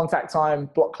 Exactly. Contact time,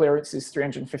 block clearance is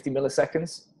 350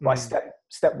 milliseconds. By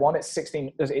step one, it's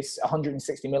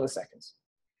 160 milliseconds.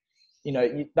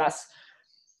 That's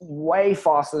way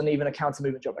faster than even a counter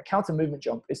movement jump. A counter movement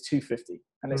jump is 250,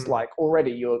 and it's like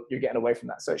already you're getting away from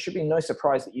that. So it should be no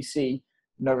surprise that you see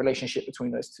no relationship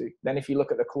between those two. Then if you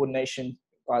look at the coordination,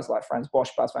 guys like Franz Bosch,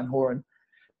 Bas van Horen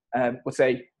would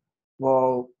say,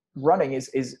 well, running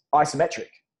is isometric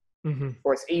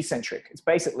or it's eccentric. It's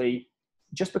basically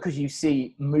just because you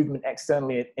see movement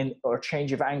externally or a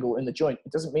change of angle in the joint,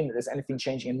 it doesn't mean that there's anything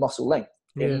changing in muscle length.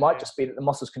 It might just be that the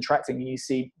muscle's contracting and you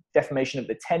see deformation of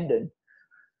the tendon,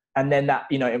 and then that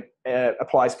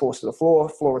applies force to the floor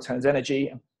returns energy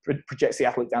and projects the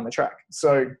athlete down the track.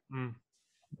 So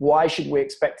why should we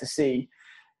expect to see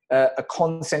a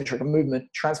concentric movement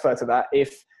transfer to that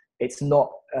if it's not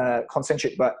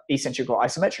concentric but eccentric or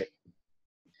isometric?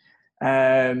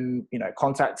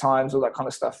 Contact times, all that kind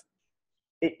of stuff.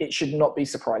 It should not be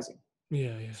surprising.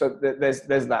 So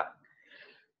there's that.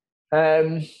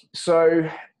 So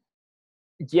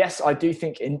yes, I do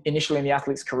think initially in the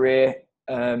athlete's career,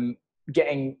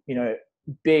 getting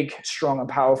big, strong, and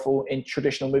powerful in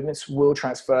traditional movements will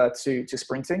transfer to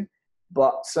sprinting.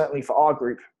 But certainly for our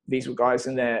group, these were guys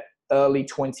in their early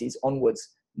 20s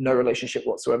onwards, no relationship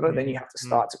whatsoever. Then you have to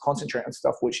start to concentrate on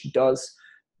stuff which does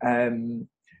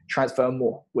transfer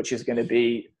more, which is going to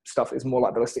be stuff that's more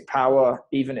like ballistic power,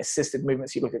 even assisted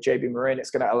movements. You look at JB Morin,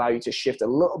 it's going to allow you to shift a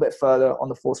little bit further on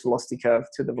the force velocity curve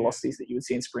to the velocities that you would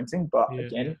see in sprinting. But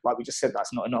again, like we just said,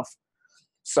 that's not enough.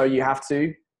 So you have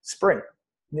to sprint.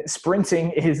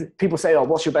 Sprinting is, people say, oh,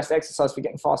 what's your best exercise for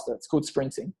getting faster? It's called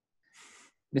sprinting.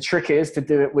 The trick is to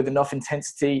do it with enough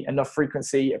intensity, enough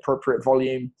frequency, appropriate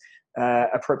volume,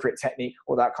 appropriate technique,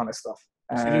 all that kind of stuff.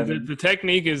 The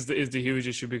technique is the huge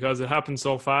issue because it happens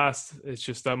so fast. It's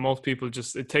just that most people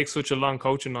it takes such a long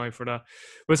coaching knife for that.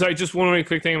 But sorry, just one really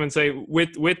quick thing I'm going to say.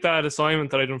 With that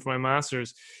assignment that I done for my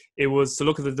master's, it was to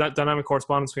look at the dynamic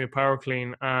correspondence between a power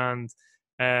clean and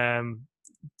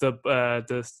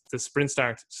the sprint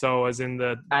start. So as in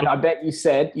and I bet you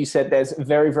said there's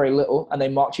very, very little, and they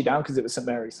marked you down because it was St.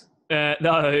 Mary's.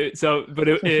 No, so but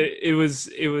it was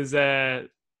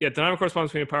dynamic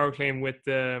correspondence between a power clean with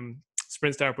the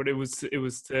sprint start, but it was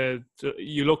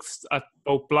you looked at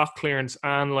both block clearance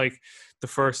and like the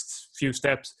first few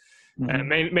steps,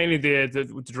 mainly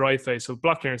the drive phase. So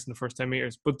block clearance in the first 10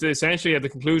 meters. But essentially, the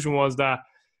conclusion was that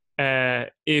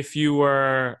if you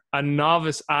were a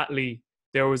novice athlete,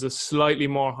 there was a slightly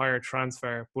more higher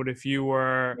transfer. But if you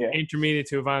were intermediate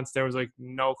to advanced, there was like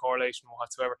no correlation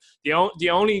whatsoever. The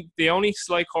only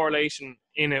slight correlation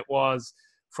in it was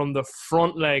from the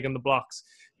front leg and the blocks,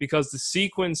 because the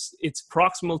sequence, it's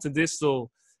proximal to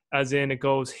distal, as in it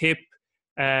goes hip,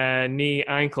 knee,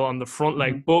 ankle on the front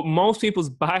leg. But most people's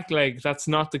back leg, that's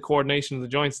not the coordination of the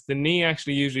joints. The knee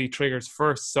actually usually triggers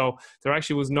first. So there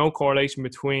actually was no correlation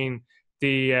between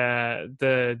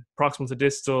the proximal to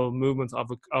distal movement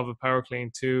of a power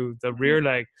clean to the rear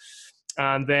leg.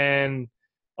 And then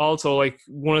also like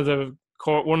one of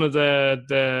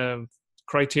the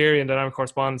criteria in dynamic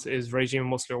correspondence is regime and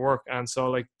muscular work. And so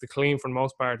like the clean for the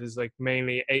most part is like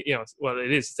mainly,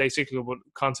 it's acyclical but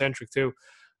concentric too.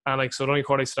 And like, so it only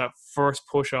correlates to that first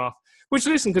push off, which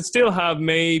listen could still have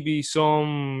maybe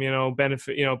some,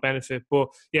 benefit. But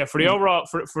yeah, for the overall,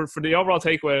 for the overall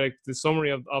takeaway, like the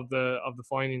summary of the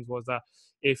findings was that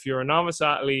if you're a novice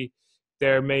athlete,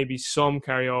 there may be some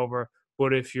carryover.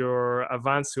 But if you're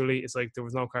advanced to elite, it's like there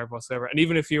was no carry whatsoever. And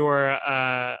even if you were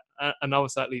a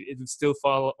novice athlete, it would still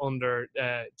fall under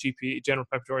GP, general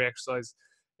preparatory exercise,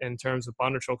 in terms of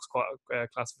Bondarchuk's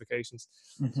classifications.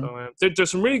 So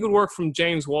there's some really good work from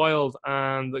James Wild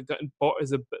and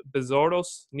is it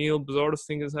Bezordos? Neil Bezordos, I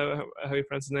think is how you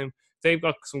pronounce his name. They've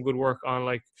got some good work on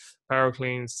like power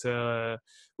cleans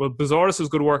Bezordos has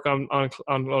good work on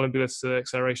Olympic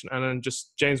acceleration, and then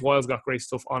just James Wild's got great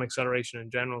stuff on acceleration in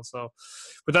general. So,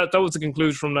 but that was the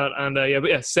conclusion from that.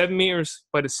 And 7 meters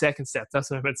by the second step.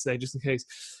 That's what I meant to say, just in case.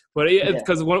 But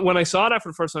because when I saw that for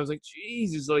the first time, I was like,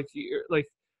 Jesus,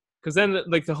 because then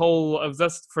like that's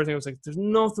the first thing I was like, there's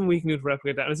nothing we can do to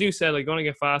replicate that. And as you said, like, going to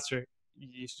get faster,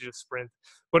 you should just sprint.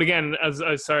 But again, as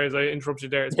I interrupted you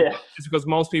there, it's because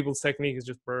most people's technique is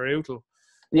just brutal.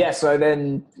 Yeah, so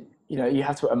then, you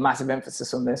have to put a massive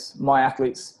emphasis on this. My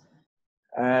athletes,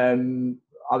 I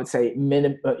would say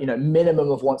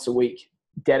minimum of once a week,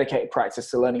 dedicated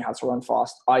practice to learning how to run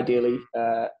fast. Ideally,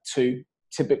 2,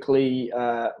 typically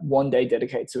 1 day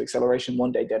dedicated to acceleration,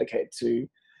 1 day dedicated to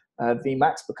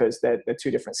VMAX, because they're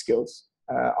 2 different skills.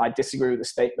 I disagree with the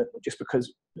statement that just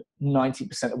because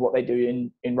 90% of what they do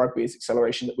in rugby is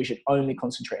acceleration, that we should only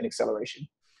concentrate on acceleration.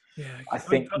 Yeah, I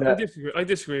think that I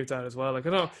disagree with that as well. Like I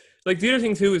don't like the other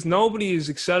thing too is nobody is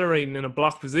accelerating in a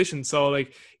block position. So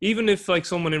like even if like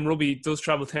someone in rugby does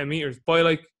travel 10 meters by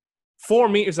like 4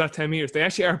 meters at 10 meters, they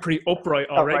actually are pretty upright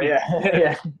already. yeah.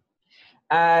 Yeah.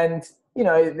 And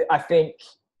I think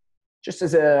just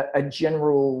as a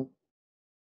general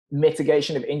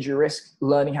mitigation of injury risk,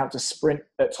 learning how to sprint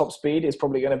at top speed is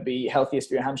probably going to be healthiest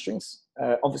for your hamstrings.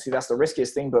 Obviously, that's the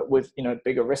riskiest thing, but with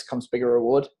bigger risk comes bigger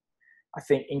reward. I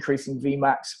think increasing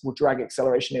Vmax will drag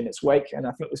acceleration in its wake, and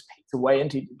I think it was picked away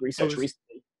into research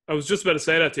recently. I was just about to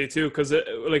say that to you too, because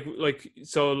like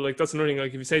that's another thing.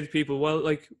 Like if you say to people, well,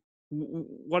 like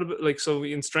what about like so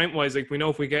in strength wise, like we know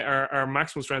if we get our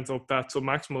maximal strength up, that so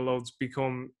maximal loads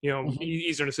become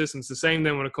easier in the system. It's the same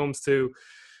then when it comes to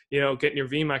getting your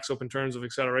Vmax up in terms of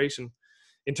acceleration.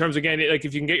 In terms of again, like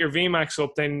if you can get your Vmax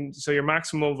up, then so your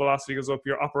maximal velocity goes up,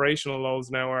 your operational loads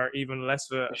now are even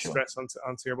less of a stress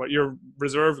onto your body. Your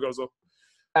reserve goes up.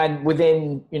 And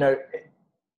within,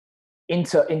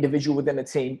 inter-individual within a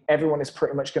team, everyone is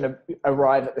pretty much going to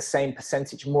arrive at the same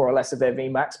percentage, more or less, of their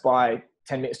Vmax by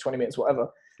 10 minutes, 20 minutes, whatever.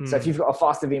 So if you've got a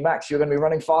faster Vmax, you're going to be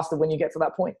running faster when you get to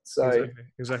that point. So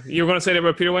exactly. You were going to say that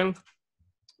about Peter Wayland?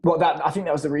 Well, I think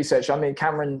that was the research. I mean,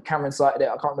 Cameron cited it.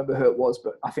 I can't remember who it was,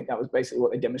 but I think that was basically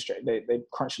what they demonstrated. They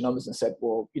crunched the numbers and said,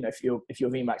 well, if your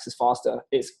Vmax is faster,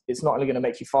 it's not only going to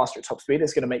make you faster at top speed,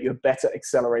 it's going to make you a better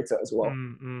accelerator as well.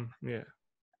 Yeah.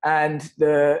 And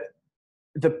the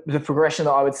progression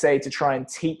that I would say to try and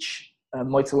teach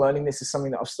motor learning, this is something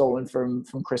that I've stolen from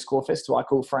Chris Corfist, who I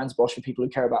call Franz Bosch for people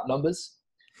who care about numbers,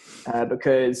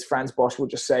 because Franz Bosch will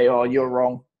just say, oh, you're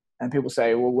wrong. And people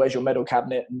say, well, where's your medal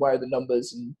cabinet and where are the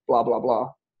numbers and blah, blah,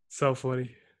 blah. So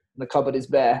funny. The cupboard is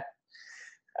bare.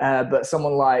 But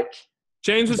someone like...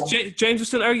 James was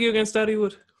still arguing against that, he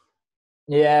would.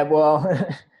 Yeah, well,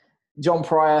 John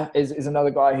Pryor is another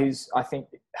guy who's, I think,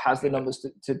 has the numbers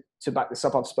to back this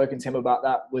up. I've spoken to him about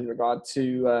that with regard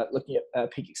to looking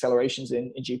at peak accelerations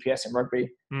in GPS and rugby.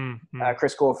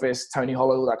 Chris Corfist, Tony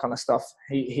Hollow, all that kind of stuff.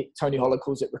 Tony Hollow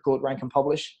calls it record, rank, and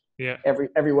publish. Yeah.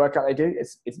 Every workout they do,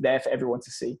 it's there for everyone to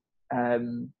see.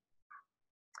 Carl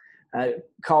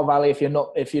Valley, if you're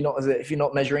not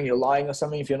measuring, you're lying or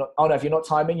something. If you're not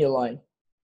timing, you're lying.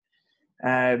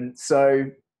 So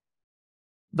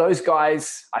those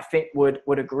guys, I think,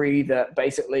 would agree that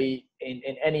basically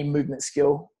in any movement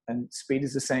skill, and speed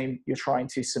is the same, you're trying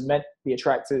to cement the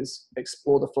attractors,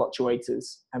 explore the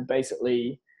fluctuators, and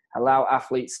basically allow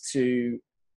athletes to...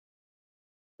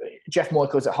 Jeff Moy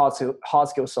calls it hard skill,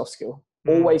 soft skill.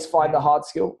 Always find the hard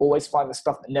skill. Always find the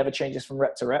stuff that never changes from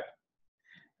rep to rep.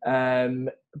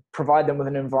 Provide them with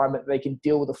an environment that they can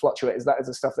deal with the fluctuators. That is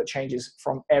the stuff that changes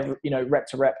from rep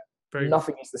to rep.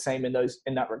 Nothing is the same in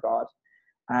that regard.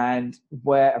 And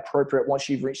where appropriate, once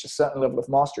you've reached a certain level of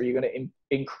mastery, you're going to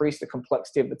increase the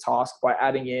complexity of the task by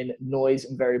adding in noise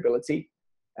and variability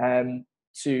to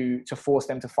force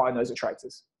them to find those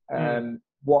attractors.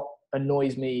 What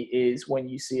annoys me is when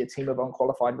you see a team of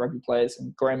unqualified rugby players,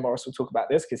 and Graham Morris will talk about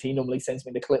this because he normally sends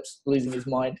me the clips losing his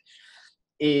mind,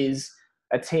 is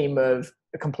a team of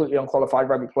completely unqualified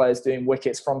rugby players doing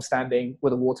wickets from standing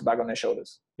with a water bag on their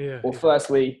shoulders.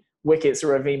 Firstly, wickets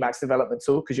are a Vmax development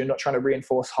tool because you're not trying to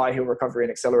reinforce high heel recovery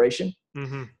and acceleration.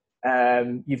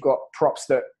 You've got props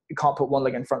that you can't put one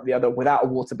leg in front of the other without a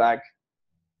water bag.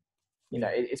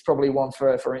 It's probably one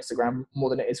for Instagram more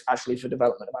than it is actually for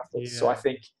development of athletes. So I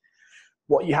think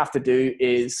what you have to do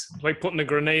is... like putting a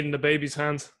grenade in the baby's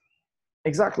hands.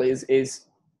 Exactly, is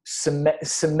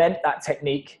cement that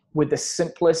technique with the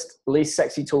simplest, least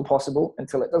sexy tool possible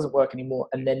until it doesn't work anymore,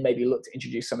 and then maybe look to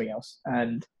introduce something else.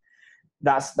 And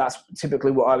that's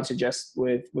typically what I would suggest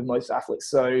with most athletes.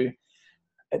 So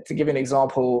to give you an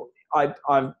example, I've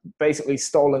basically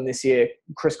stolen this year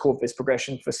Chris Corfist's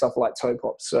progression for stuff like toe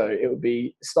pop. So it would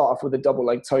be start off with a double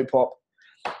leg toe pop,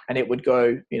 and it would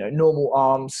go, normal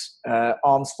arms,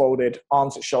 arms folded,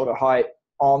 arms at shoulder height,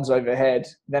 arms overhead.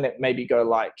 Then it maybe go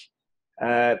like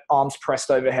arms pressed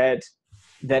overhead.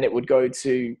 Then it would go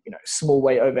to, small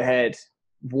weight overhead,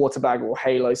 water bag or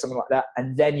halo, something like that.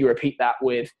 And then you repeat that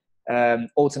with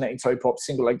alternating toe pop,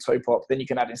 single leg toe pop. Then you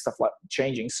can add in stuff like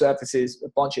changing surfaces, a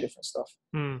bunch of different stuff.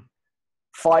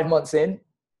 5 months in,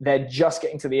 they're just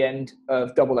getting to the end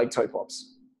of double leg toe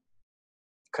pops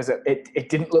because it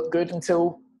didn't look good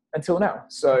until now.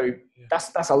 So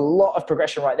that's a lot of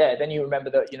progression right there. Then you remember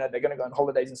that, they're going to go on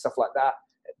holidays and stuff like that.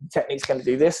 Technique's going to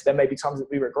do this. There may be times that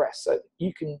we regress. So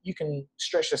you can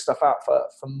stretch this stuff out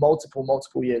for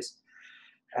multiple years.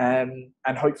 And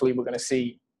hopefully we're going to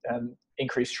see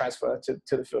increased transfer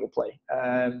to the field of play.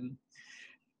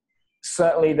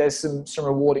 Certainly there's some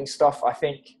rewarding stuff. I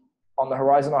think on the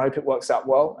horizon. I hope it works out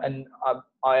well. And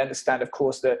I understand, of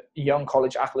course, that young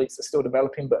college athletes are still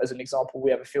developing. But as an example,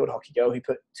 we have a field hockey girl who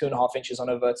put 2.5 inches on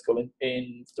her vertical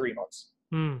in 3 months.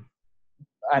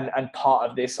 And part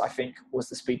of this, I think, was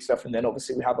the speed stuff. And then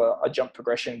obviously we have a jump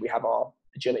progression. We have our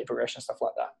agility progression, stuff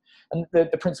like that. And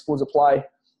the principles apply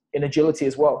in agility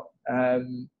as well.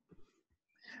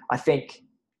 I think,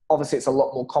 obviously, it's a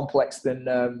lot more complex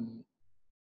than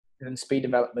speed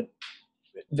development.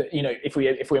 You know, if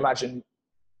we imagine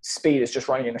speed is just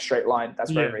running in a straight line,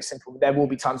 that's very, very simple. There will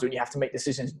be times when you have to make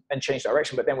decisions and change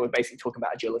direction, but then we're basically talking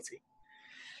about agility.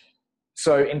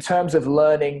 So in terms of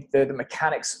learning the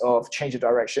mechanics of change of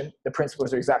direction, the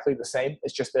principles are exactly the same.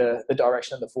 It's just the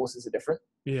direction and the forces are different.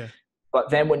 Yeah. But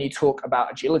then when you talk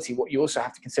about agility, what you also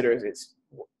have to consider is it's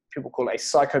what people call a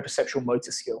psychoperceptual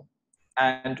motor skill.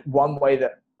 And one way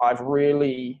that I've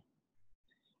really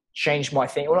changed my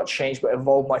thinking, well, not changed, but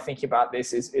evolved my thinking about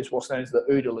this is what's known as the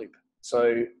OODA loop.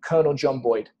 So Colonel John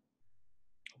Boyd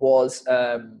was...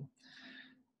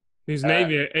 he's an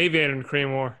aviator in the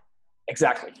Korean War.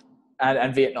 Exactly.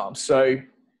 And Vietnam. So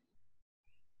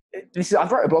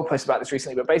I've wrote a blog post about this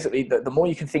recently, but basically the more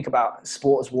you can think about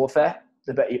sport as warfare,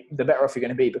 the better off you're going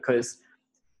to be, because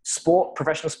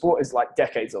professional sport is like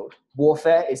decades old.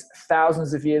 Warfare is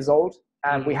thousands of years old.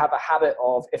 And we have a habit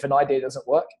of, if an idea doesn't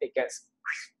work, it gets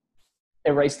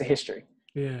erased to history.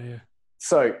 Yeah.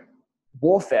 So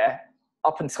warfare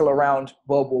up until around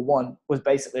World War I was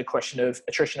basically a question of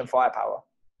attrition and firepower.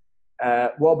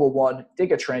 World War I,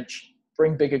 dig a trench,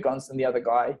 bring bigger guns than the other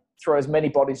guy, throw as many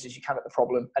bodies as you can at the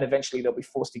problem, and eventually they'll be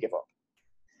forced to give up.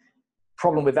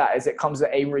 Problem with that is it comes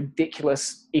at a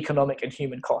ridiculous economic and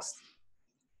human cost.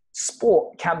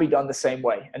 Sport can be done the same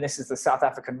way, and this is the South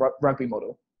African rugby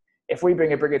model. If we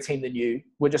bring a bigger team than you,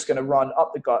 we're just going to run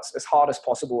up the guts as hard as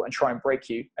possible and try and break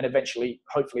you, and eventually,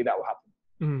 hopefully, that will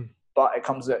happen. But it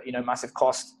comes at massive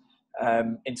cost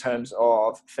in terms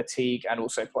of fatigue and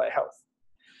also player health.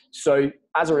 So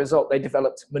as a result, they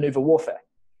developed maneuver warfare,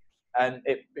 and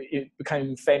it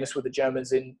became famous with the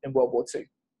Germans in World War II.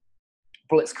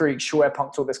 Blitzkrieg,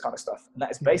 Schwerpunkt, all this kind of stuff. And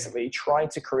that is basically trying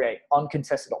to create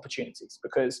uncontested opportunities,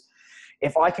 because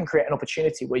if I can create an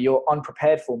opportunity where you're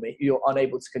unprepared for me, you're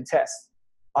unable to contest,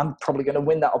 I'm probably going to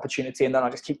win that opportunity, and then I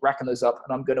just keep racking those up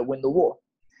and I'm going to win the war.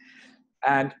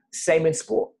 And same in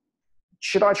sport.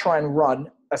 Should I try and run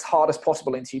as hard as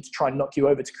possible into you to try and knock you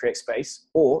over to create space?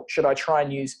 Or should I try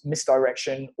and use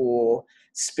misdirection or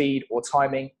speed or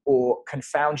timing or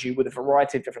confound you with a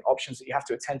variety of different options that you have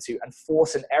to attend to and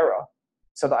force an error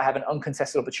so that I have an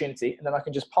uncontested opportunity, and then I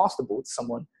can just pass the ball to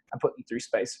someone and put them through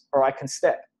space, or I can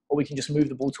step, or we can just move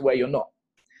the ball to where you're not.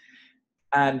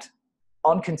 And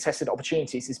uncontested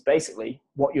opportunities is basically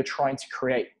what you're trying to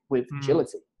create with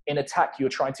agility. In attack, you're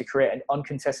trying to create an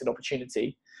uncontested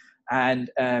opportunity. And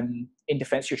in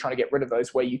defense, you're trying to get rid of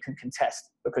those where you can contest,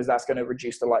 because that's going to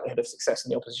reduce the likelihood of success in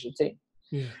the opposition team.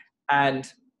 Yeah.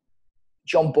 And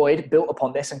John Boyd built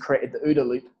upon this and created the OODA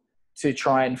loop to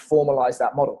try and formalize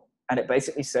that model. And it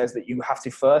basically says that you have to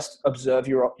first observe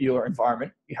your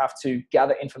environment. You have to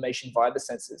gather information via the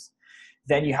senses.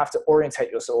 Then you have to orient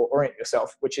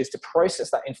yourself, which is to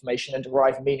process that information and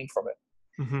derive meaning from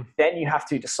it. Mm-hmm. Then you have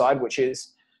to decide, which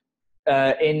is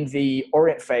in the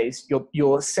orient phase,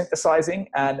 you're synthesizing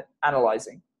and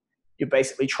analyzing. You're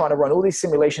basically trying to run all these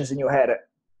simulations in your head at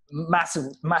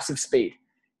massive speed.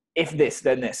 If this,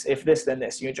 then this. If this, then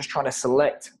this. You're just trying to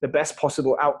select the best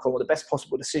possible outcome or the best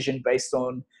possible decision based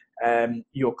on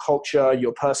your culture,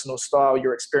 your personal style,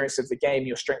 your experience of the game,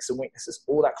 your strengths and weaknesses,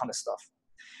 all that kind of stuff.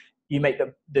 You make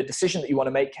the decision that you want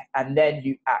to make, and then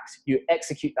you act. You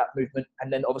execute that movement,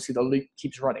 and then obviously the loop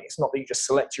keeps running. It's not that you just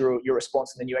select your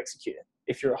response and then you execute it.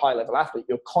 If you're a high-level athlete,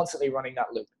 you're constantly running that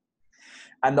loop.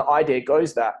 And the idea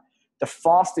goes that the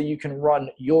faster you can run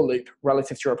your loop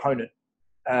relative to your opponent,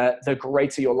 the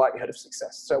greater your likelihood of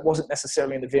success. So it wasn't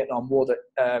necessarily in the Vietnam War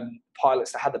that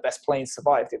pilots that had the best planes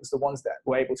survived. It was the ones that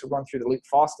were able to run through the loop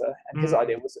faster. And his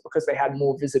idea was that because they had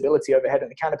more visibility overhead in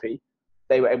the canopy,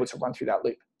 they were able to run through that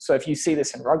loop. So if you see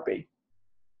this in rugby,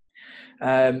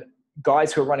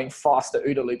 guys who are running faster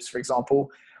OODA loops, for example,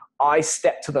 I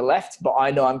step to the left, but I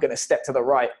know I'm going to step to the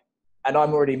right, and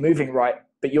I'm already moving right,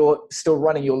 but you're still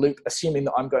running your loop, assuming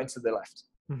that I'm going to the left.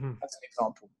 Mm-hmm. That's an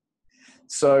example.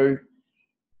 So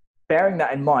bearing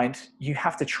that in mind, you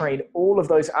have to train all of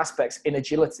those aspects in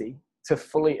agility to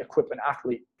fully equip an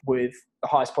athlete with the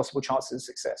highest possible chances of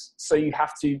success. So you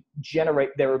have to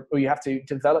you have to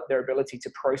develop their ability to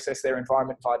process their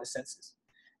environment via the senses.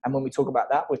 And when we talk about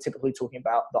that, we're typically talking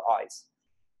about the eyes.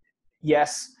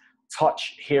 Yes,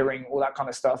 touch, hearing, all that kind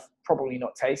of stuff, probably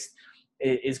not taste,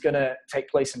 is going to take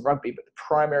place in rugby, but the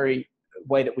primary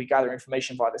way that we gather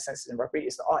information via the senses in rugby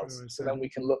is the eyes. So then we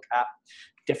can look at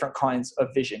different kinds of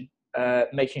vision,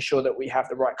 making sure that we have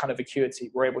the right kind of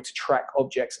acuity. We're able to track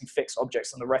objects and fix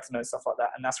objects on the retina and stuff like that.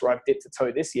 And that's where I've dipped a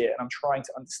toe this year. And I'm trying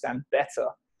to understand better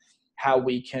how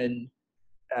we can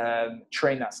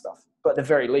train that stuff. But at the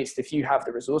very least, if you have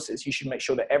the resources, you should make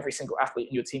sure that every single athlete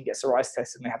in your team gets their eyes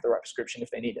tested and they have the right prescription if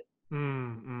they need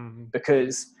it.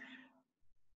 Because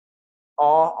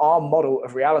our model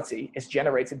of reality is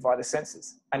generated by the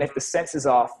senses. And if the senses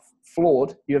are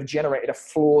flawed, you have generated a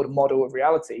flawed model of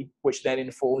reality, which then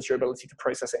informs your ability to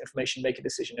process that information, make a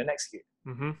decision, and execute.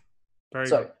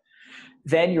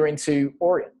 Then you're into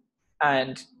Orient.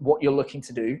 And what you're looking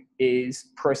to do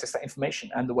is process that information.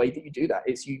 And the way that you do that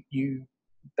is you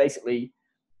basically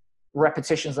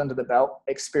repetitions under the belt,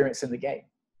 experience in the game.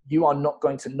 You are not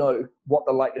going to know what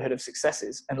the likelihood of success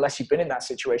is unless you've been in that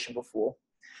situation before.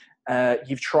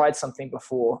 You've tried something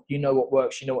before. You know what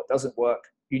works. You know what doesn't work.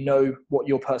 You know what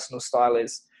your personal style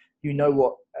is. You know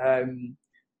what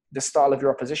the style of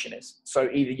your opposition is. So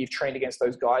either you've trained against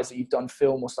those guys or you've done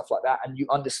film or stuff like that, and you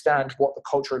understand what the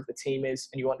culture of the team is,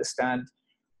 and you understand,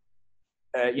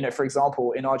 for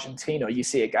example, in Argentina, you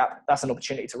see a gap. That's an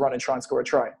opportunity to run and try and score a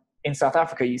try. In South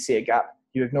Africa, you see a gap.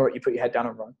 You ignore it. You put your head down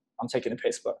and run. I'm taking a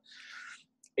piss, but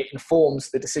it informs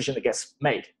the decision that gets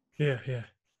made. Yeah.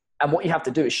 And what you have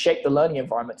to do is shape the learning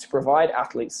environment to provide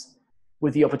athletes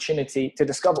with the opportunity to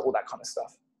discover all that kind of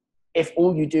stuff. If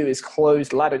all you do is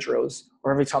closed ladder drills,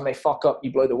 or every time they fuck up,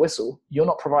 you blow the whistle, you're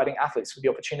not providing athletes with the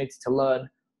opportunity to learn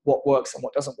what works and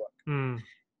what doesn't work.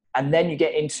 And then you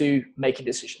get into making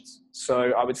decisions.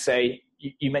 So I would say,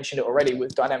 you mentioned it already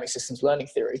with dynamic systems learning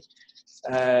theory.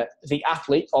 The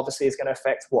athlete obviously is going to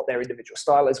affect what their individual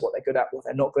style is, what they're good at, what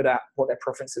they're not good at, what their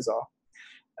preferences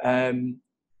are.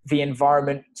 The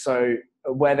environment, so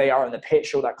where they are on the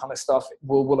pitch, all that kind of stuff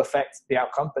will affect the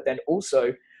outcome. But then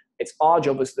also, it's our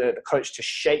job as the coach to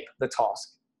shape the task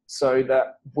so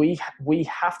that we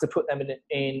have to put them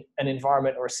in an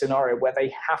environment or a scenario where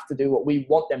they have to do what we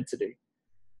want them to do.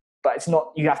 But it's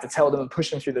not, you have to tell them and push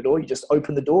them through the door. You just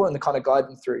open the door and kind of guide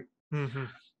them through.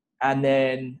 And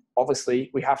then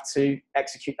obviously we have to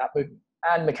execute that movement,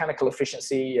 and mechanical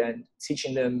efficiency and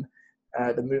teaching them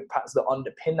the movement patterns that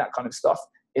underpin that kind of stuff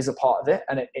is a part of it,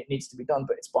 and it needs to be done,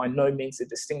 but it's by no means a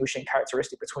distinguishing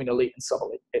characteristic between elite and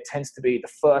sub-elite. It tends to be the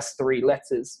first three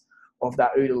letters of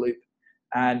that OODA loop,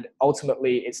 and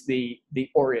ultimately it's the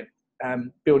Orient,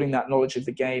 building that knowledge of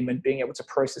the game and being able to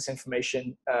process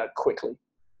information quickly.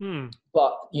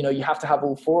 But you have to have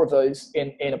all four of those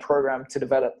in a program to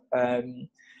develop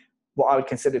what I would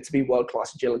consider to be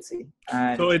world-class agility.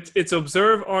 And so it's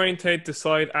observe, orientate,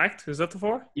 decide, act. Is that the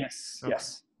four? Yes. Okay.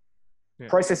 Yes. Yeah.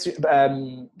 Process,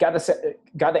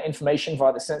 gather information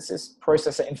via the senses,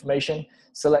 process that information,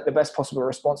 select the best possible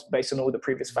response based on all the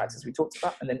previous factors we talked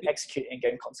about, and then execute in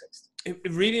game context. It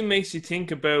really makes you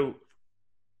think about,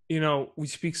 we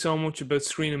speak so much about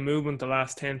screen and movement the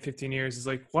last 10, 15 years. It's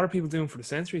like, what are people doing for the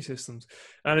sensory systems?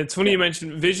 And it's funny you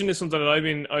mentioned vision is something that I've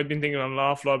been thinking an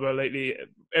awful lot about lately,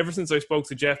 ever since I spoke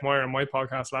to Jeff Meyer on my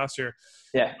podcast last year.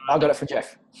 Yeah, I got it from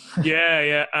Jeff.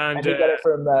 Yeah. And you got it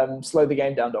from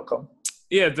slowthegamedown.com.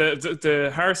 Yeah, the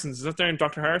Harrisons, is that their name?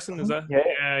 Dr. Harrison, is that?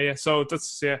 Yeah. So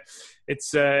that's,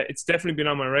 it's definitely been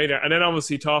on my radar. And then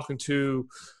obviously talking to,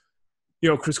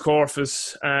 Chris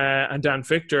Corfus and Dan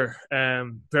Fichter,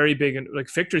 very big, and like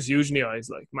Fichter's huge in the eyes,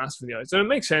 like massive in the eyes. And it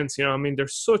makes sense,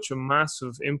 there's such a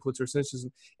massive input or senses.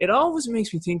 It always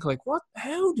makes me think, like,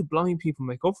 how do blind people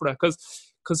make up for that? Because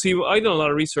I done a lot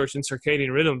of research in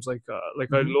circadian rhythms, I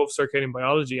love circadian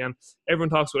biology, and everyone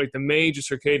talks about, like, the major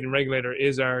circadian regulator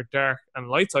is our dark and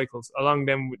light cycles. Along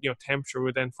them, temperature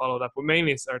would then follow that, but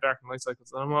mainly it's our dark and light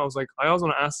cycles. And I was like, I always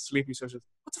want to ask the sleep researchers,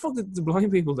 what the fuck did the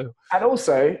blind people do? And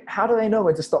also, how do they know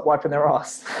when to stop wiping their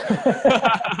ass?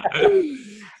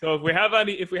 So if we have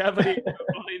any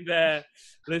blind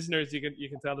listeners, you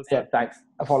can tell us. Yeah, thanks.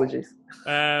 Apologies.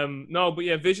 No, but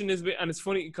yeah, vision is, and it's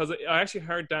funny because I actually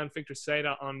heard Dan Fichter say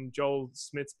that on Joel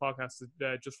Smith's podcast,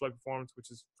 Just Fly Performance, which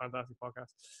is a fantastic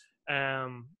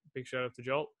podcast. Big shout out to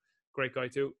Joel, great guy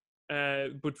too.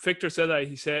 But Fichter said that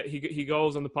he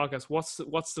goes on the podcast, what's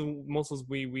the muscles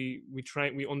we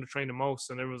undertrain the most,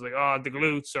 and everyone's like, the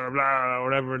glutes or blah or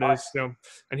whatever it is,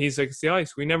 and he's like, it's the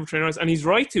ice, we never train our ice. And he's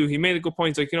right too. He made a good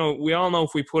point. It's like, we all know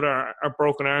if we put our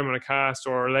broken arm in a cast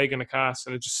or our leg in a cast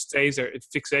and it just stays there, it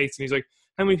fixates. And he's like,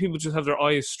 how many people just have their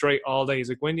eyes straight all day? He's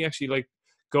like, when do you actually like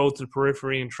go to the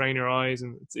periphery and train your eyes?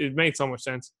 And it made so much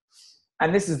sense.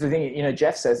 And this is the thing,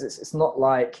 Jeff says it's not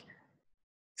like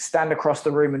stand across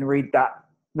the room and read that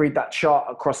read that chart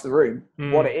across the room.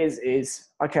 What it is,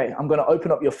 okay, I'm going to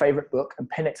open up your favorite book and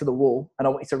pin it to the wall, and I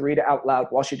want you to read it out loud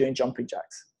whilst you're doing jumping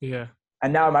jacks. Yeah.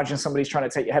 And now imagine somebody's trying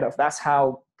to take your head off. That's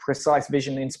how precise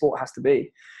vision in sport has to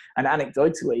be. And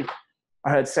anecdotally, I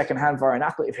heard secondhand via an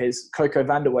athlete of his, Coco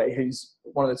Vandeweghe, who's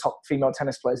one of the top female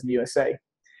tennis players in the USA.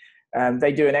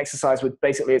 They do an exercise with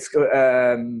basically it's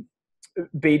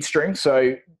bead string.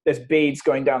 So there's beads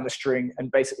going down the string,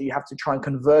 and basically you have to try and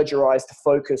converge your eyes to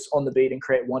focus on the bead and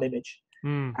create one image.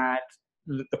 And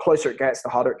the closer it gets, the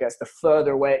harder it gets. The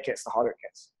further away it gets, the harder it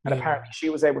gets. And apparently she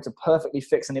was able to perfectly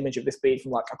fix an image of this bead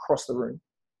from like across the room.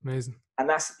 Amazing. And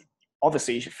that's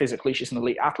obviously physically she's an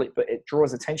elite athlete, but it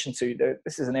draws attention to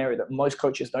this is an area that most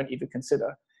coaches don't even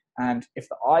consider. And if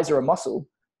the eyes are a muscle,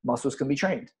 muscles can be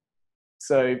trained.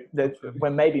 So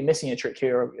we're maybe missing a trick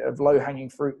here of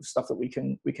low-hanging fruit stuff that we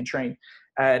can train.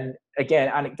 And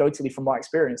again, anecdotally from my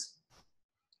experience,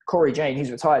 Corey Jane,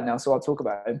 he's retired now, so I'll talk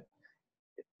about him.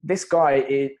 This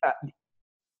guy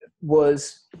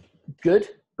was good,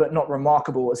 but not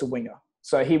remarkable as a winger.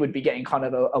 So he would be getting kind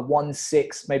of a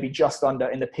 1.6, maybe just under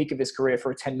in the peak of his career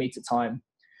for a 10-meter time.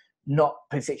 Not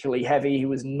particularly heavy. He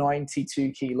was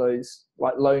 92 kilos,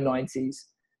 like low 90s.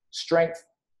 Strength,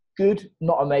 good,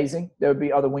 not amazing. There would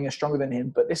be other wingers stronger than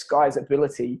him. But this guy's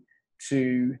ability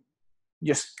to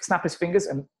just snap his fingers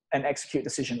and execute a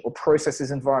decision or process his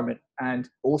environment, and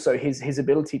also his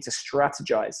ability to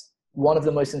strategize. One of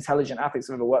the most intelligent athletes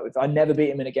I've ever worked with. I never beat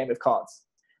him in a game of cards.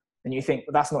 And you think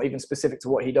that's not even specific to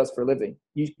what he does for a living.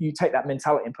 You take that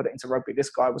mentality and put it into rugby. This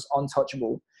guy was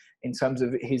untouchable in terms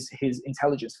of his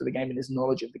intelligence for the game and his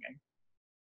knowledge of the game.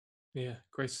 Yeah,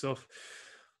 great stuff.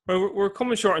 Well, we're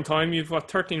coming short on time. You've got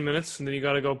 13 minutes, and then you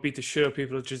got to go beat the shit out of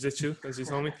people at jiu-jitsu, as you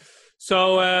told me.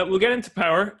 So we'll get into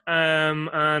power,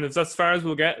 and if that's as far as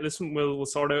we'll get, listen, we'll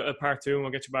sort out a part 2, and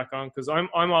we'll get you back on, because I'm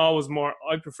always more.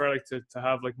 I prefer like to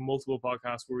have like multiple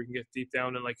podcasts where we can get deep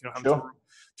down and like have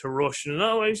to rush and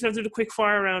I just have to do the quick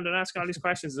fire round and ask all these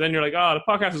questions, and then you're like, oh,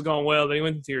 the podcast is going well. Then you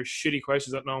went into your shitty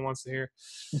questions that no one wants to hear.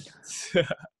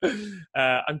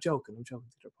 I'm joking.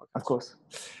 Of course.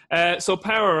 So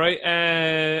power, right?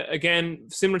 Again,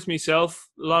 similar to myself,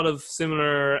 a lot of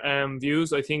similar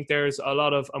views. I think there's a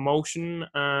lot of emotion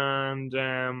and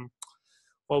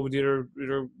what would the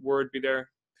other word be there?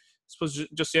 I suppose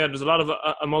there's a lot of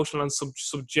emotional and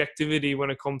subjectivity when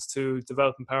it comes to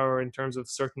developing power in terms of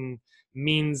certain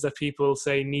means that people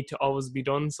say need to always be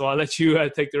done. So I'll let you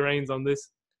take the reins on this.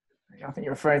 I think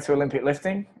you're referring to Olympic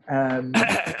lifting.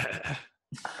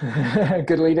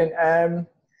 Good lead-in.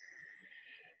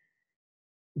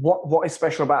 What is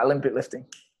special about Olympic lifting?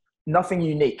 Nothing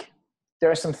unique. There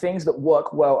are some things that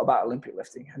work well about Olympic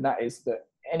lifting, and that is that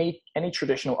any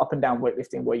traditional up and down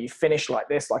weightlifting where you finish like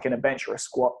this, like in a bench or a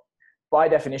squat, by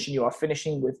definition, you are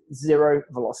finishing with zero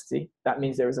velocity. That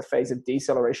means there is a phase of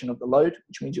deceleration of the load,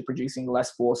 which means you're producing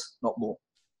less force, not more.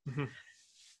 Mm-hmm.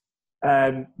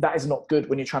 That is not good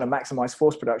when you're trying to maximize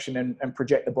force production and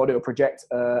project the body or project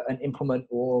an implement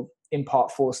or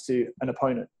impart force to an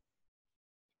opponent.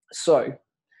 So,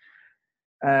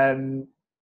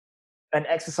 an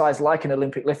exercise like an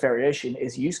Olympic lift variation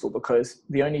is useful because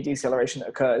the only deceleration that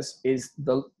occurs is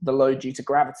the load due to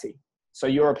gravity. So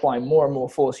you're applying more and more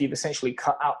force. You've essentially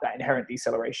cut out that inherent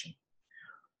deceleration.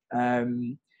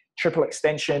 Triple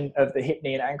extension of the hip,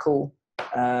 knee, and ankle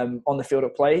on the field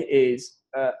of play is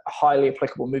a highly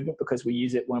applicable movement because we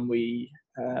use it when we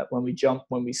jump,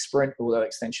 when we sprint, although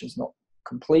extension is not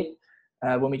complete,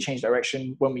 when we change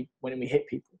direction, when we hit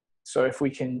people. So if we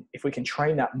can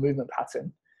train that movement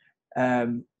pattern,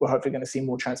 we're hopefully going to see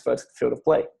more transfer to the field of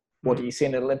play. What do you see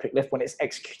in an Olympic lift when it's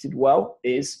executed well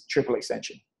is triple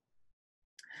extension.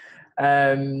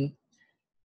 But,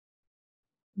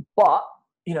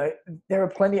 there are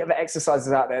plenty of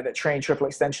exercises out there that train triple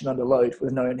extension under load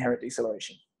with no inherent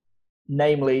deceleration,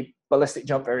 namely ballistic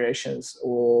jump variations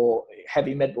or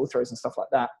heavy med ball throws and stuff like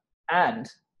that. And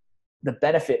the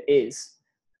benefit is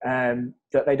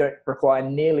that they don't require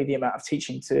nearly the amount of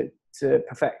teaching to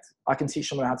perfect. I can teach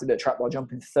someone how to do a trap bar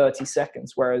jump in 30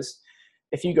 seconds. Whereas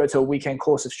if you go to a weekend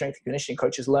course of strength and conditioning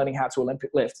coaches learning how to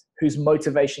Olympic lift, whose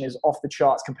motivation is off the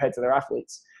charts compared to their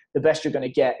athletes, the best you're going to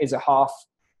get is a half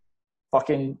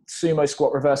fucking sumo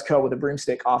squat reverse curl with a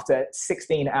broomstick after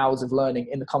 16 hours of learning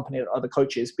in the company of other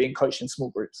coaches being coached in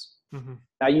small groups. Mm-hmm.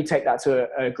 Now you take that to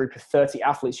a group of 30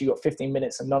 athletes, you got 15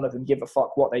 minutes and none of them give a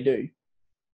fuck what they do.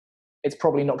 It's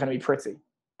probably not going to be pretty.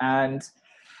 And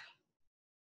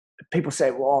people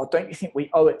say, well, don't you think we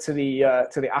owe it to the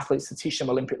athletes to teach them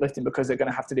Olympic lifting because they're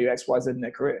going to have to do X, Y, Z in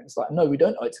their career? It's like, no, we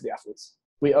don't owe it to the athletes.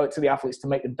 We owe it to the athletes to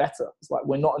make them better. It's like,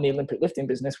 we're not in the Olympic lifting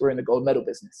business, we're in the gold medal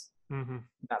business. Mm-hmm.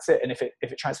 That's it. And if it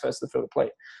transfers to the field of play.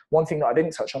 One thing that I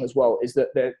didn't touch on as well is that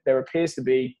there appears to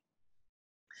be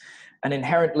an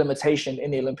inherent limitation in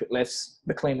the Olympic lifts,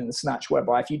 the clean and the snatch,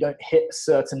 whereby if you don't hit a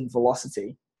certain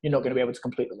velocity, you're not going to be able to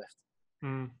complete the lift.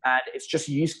 And it's just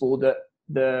useful that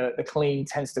the clean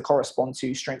tends to correspond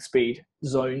to strength speed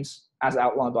zones, as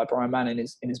outlined by Brian Mann in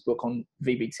his book on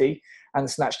VBT, and the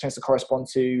snatch tends to correspond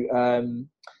to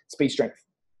speed strength.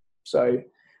 So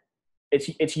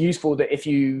it's useful that if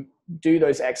you do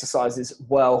those exercises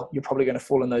well, you're probably going to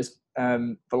fall in those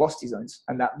velocity zones,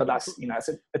 but that's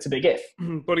it's a big if.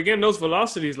 But again, those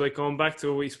velocities, like going back to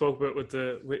what we spoke about with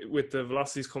the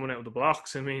velocities coming out of the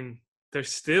blocks, I mean,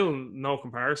 there's still no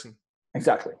comparison.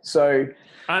 Exactly. So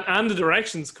and the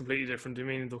direction's completely different. I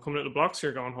mean, they're coming out of the blocks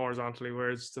here going horizontally,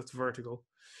 whereas that's vertical.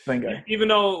 Bingo. Even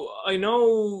though I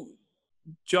know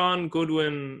John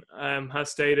Goodwin has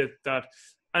stated that,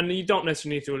 and you don't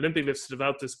necessarily need to Olympic lifts to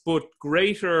develop this, but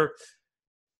greater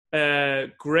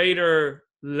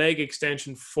leg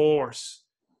extension force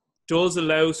does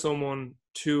allow someone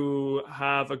to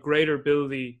have a greater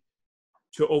ability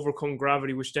to overcome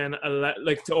gravity, which then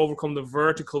to overcome the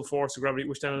vertical force of gravity,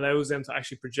 which then allows them to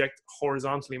actually project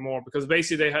horizontally more, because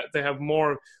basically they have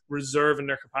more reserve in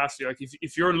their capacity. Like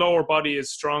if your lower body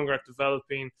is stronger at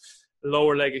developing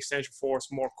lower leg extension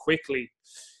force more quickly,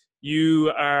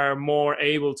 you are more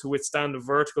able to withstand the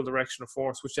vertical direction of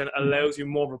force, which then allows you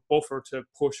more of a buffer to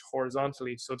push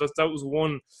horizontally. So that was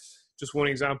one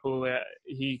example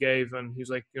he gave, and he was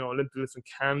like, Olympic lifting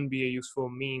can be a useful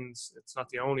means. It's not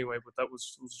the only way, but that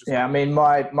was just... Yeah, I mean,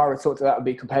 my retort to that would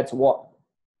be, compared to what?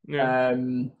 Yeah.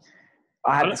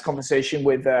 I had this conversation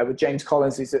with James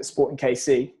Collins, who's at Sporting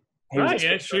KC.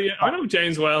 Sure. Yeah. I know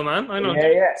James well, man. I know.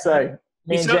 Yeah. So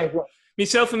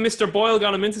myself and Mr. Boyle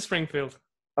got him into Springfield.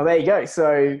 Oh, there you go.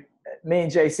 So me and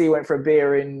JC went for a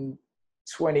beer in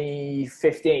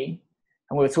 2015,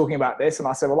 and we were talking about this. And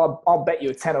I said, well, I'll bet you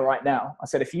a tenner right now. I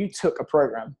said, if you took a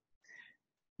program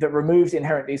that removed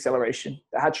inherent deceleration,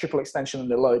 that had triple extension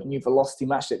under load, and you velocity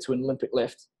matched it to an Olympic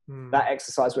lift, that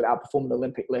exercise would outperform an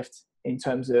Olympic lift in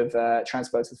terms of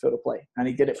transfer to the field of play. And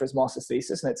he did it for his master's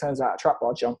thesis. And it turns out a trap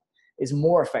bar jump is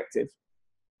more effective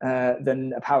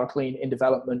than a power clean in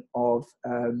development of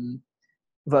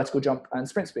vertical jump and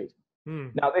sprint speed.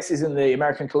 Now, this is in the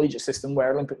American collegiate system,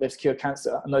 where Olympic lifts cure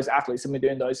cancer, and those athletes have been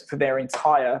doing those for their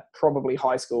entire, probably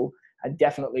high school, and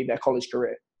definitely their college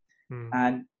career.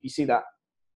 And you see that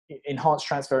enhanced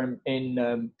transfer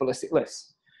in ballistic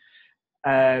lifts.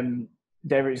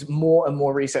 There is more and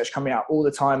more research coming out all the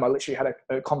time. I literally had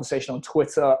a conversation on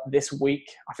Twitter this week.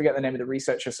 I forget the name of the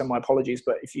researcher, so my apologies.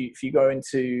 But if you go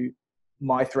into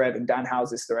my thread and Dan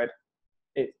House's thread,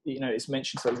 it's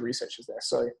mentioned those researchers there.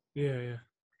 So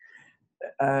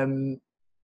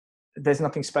there's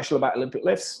nothing special about Olympic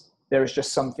lifts. There is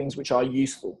just some things which are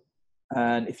useful,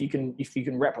 and if you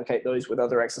can replicate those with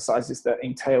other exercises that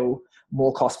entail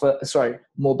more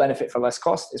benefit for less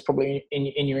cost, it's probably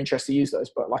in your interest to use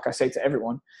those. But like I say to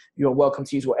everyone, you're welcome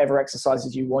to use whatever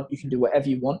exercises you want. You can do whatever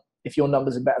you want. If your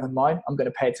numbers are better than mine, I'm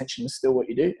going to pay attention and still what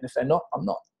you do, and if they're not, I'm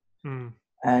not.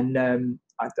 And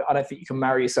I don't think you can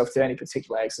marry yourself to any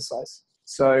particular exercise.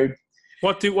 So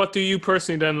what do you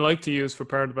personally then like to use for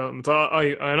power development?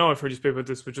 I know I've heard you speak about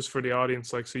this, but just for the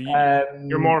audience, like, so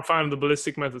you're more a fan of the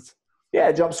ballistic methods.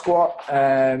 Yeah, jump squat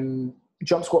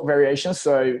variations.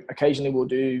 So occasionally we'll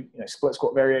do split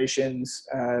squat variations,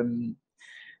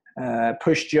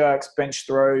 push jerks, bench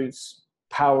throws,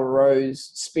 power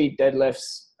rows, speed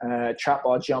deadlifts, trap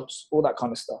bar jumps, all that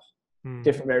kind of stuff.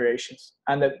 Different variations.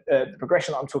 And the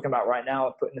progression that I'm talking about right now,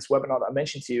 I put in this webinar that I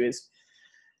mentioned to you, is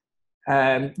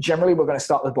generally we're going to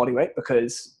start with body weight,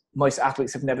 because most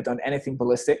athletes have never done anything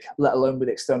ballistic, let alone with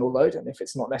external load. And if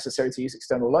it's not necessary to use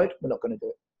external load, we're not going to do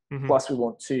it. Plus, we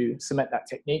want to cement that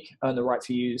technique, earn the right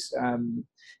to use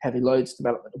heavy loads,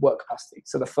 development of work capacity.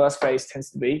 So the first phase tends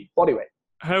to be body weight.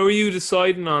 How are you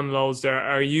deciding on loads there?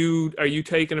 Are you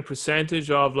taking a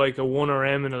percentage of like a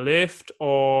 1RM in a lift,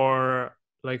 or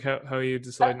like how are you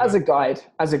deciding? As a guide,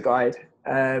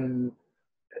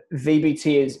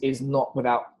 VBT is not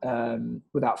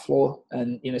without flaw,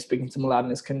 and speaking to Mladen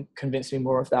has convinced me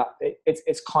more of that.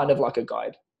 It's kind of like a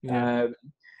guide.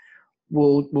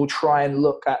 We'll try and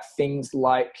look at things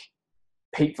like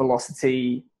peak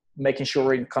velocity, making sure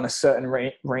we're in kind of certain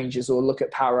ranges, or look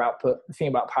at power output. The thing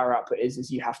about power output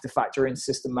is you have to factor in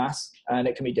system mass, and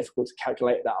it can be difficult to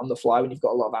calculate that on the fly when you've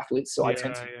got a lot of athletes. So I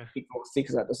tend to peak velocity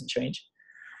because that doesn't change.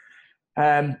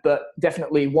 But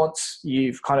definitely once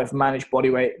you've kind of managed body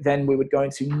weight, then we would go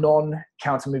into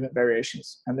non-counter movement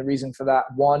variations. And the reason for that,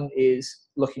 one is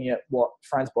looking at what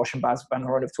Frans Bosch and Bas van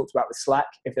Hoorn have talked about with slack.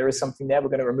 If there is something there, we're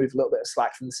going to remove a little bit of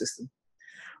slack from the system.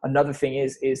 Another thing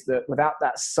is that without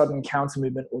that sudden counter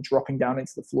movement or dropping down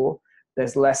into the floor,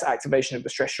 there's less activation of the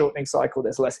stress shortening cycle.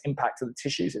 There's less impact to the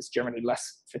tissues. It's generally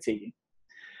less fatiguing.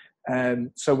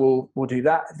 So we'll do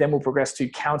that. Then we'll progress to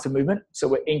counter movement. So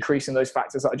we're increasing those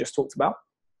factors that I just talked about.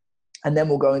 And then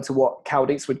we'll go into what Cal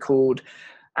Dietz would call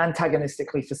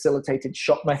antagonistically facilitated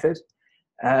shock method.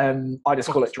 I just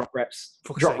call it drop reps.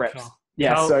 Drop reps.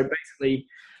 Yeah. So basically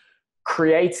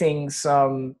creating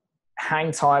some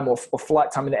hang time or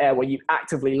flight time in the air where you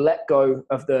actively let go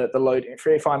of the load.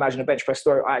 If I imagine a bench press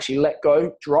throw, I actually let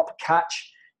go, drop,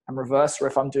 catch, and reverse. Or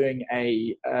if I'm doing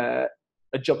a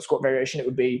jump squat variation, it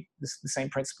would be the same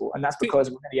principle. And that's because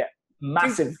we're going to get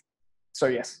massive. So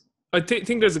yes. I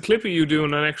think there's a clip of you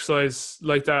doing an exercise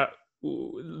like that.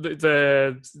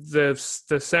 The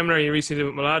seminar you recently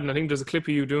did with Mladen, I think there's a clip of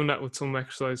you doing that with some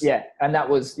exercise. Yeah. And that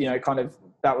was,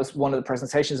 that was one of the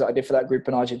presentations that I did for that group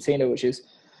in Argentina, which is,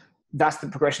 that's the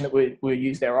progression that we'll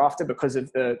use thereafter because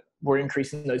of we're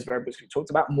increasing those variables we talked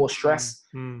about, more stress.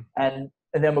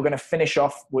 And then we're going to finish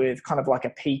off with kind of like a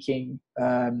peaking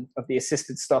of the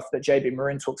assisted stuff that JB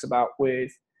Marin talks about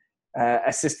with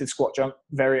assisted squat jump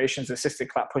variations, assisted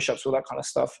clap push-ups, all that kind of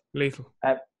stuff. Lethal.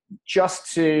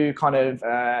 Just to kind of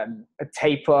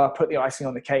taper, put the icing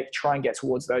on the cake, try and get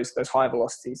towards those higher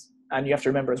velocities. And you have to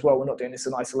remember as well, we're not doing this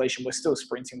in isolation. We're still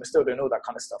sprinting. We're still doing all that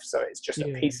kind of stuff. So it's just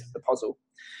a piece of the puzzle.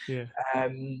 Yeah.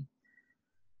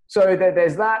 So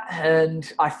there's that.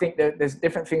 And I think that there's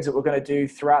different things that we're going to do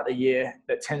throughout the year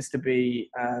that tends to be,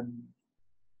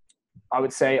 I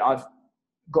would say I've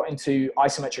got into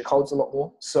isometric holds a lot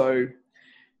more. So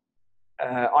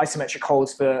isometric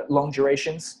holds for long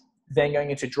durations, then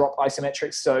going into drop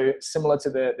isometrics. So similar to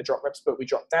the drop reps, but we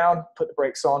drop down, put the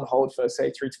brakes on, hold for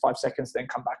say 3 to 5 seconds, then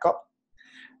come back up.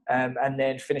 And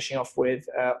then finishing off with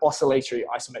oscillatory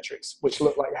isometrics, which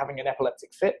look like having an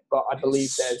epileptic fit, but I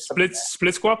believe there's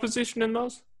split squat position in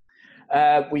those?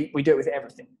 We do it with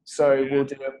everything. So we'll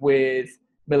do it with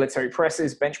military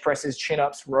presses, bench presses,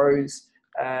 chin-ups, rows,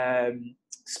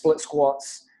 split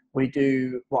squats. We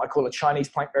do what I call a Chinese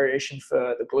plank variation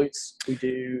for the glutes. We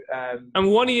do. And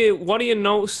what are you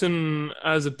noticing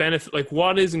as a benefit? Like,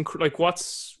 what is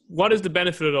the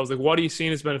benefit of those? Like, what are you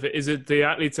seeing as benefit? Is it the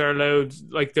athletes are allowed,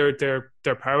 like their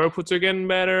power outputs are getting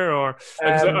better, or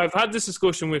I've had this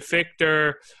discussion with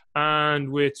Victor and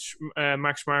with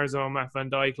Max Schmarzo, Matt Van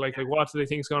Dyke. Like what do they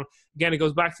think is going on? Again, it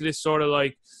goes back to this sort of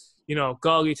like,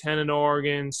 Golgi tendon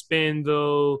organ,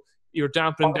 spindle. You're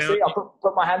dampening down. I'll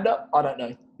put my hand up. I don't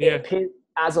know. Yeah. It appears,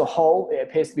 as a whole, it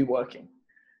appears to be working.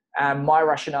 And my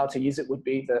rationale to use it would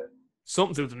be that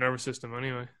something to do with the nervous system,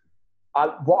 anyway.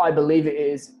 What I believe it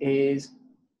is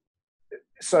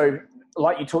so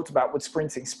like you talked about with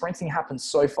sprinting. Sprinting happens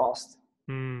so fast.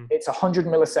 It's 100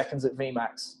 milliseconds at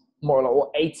Vmax, more or less,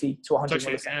 or 80 to 100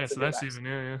 milliseconds. Yeah, so that's even,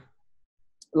 yeah.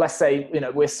 Let's say,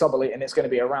 we're sub-elite and it's going to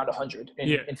be around 100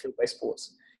 in field-based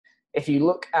sports. If you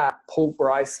look at Paul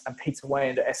Bryce and Peter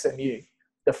Wayand at SMU,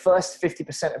 the first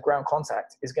 50% of ground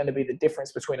contact is going to be the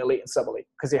difference between elite and sub-elite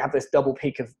because they have this double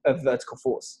peak of vertical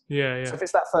force. Yeah. So if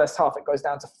it's that first half, it goes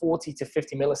down to 40 to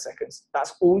 50 milliseconds.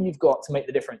 That's all you've got to make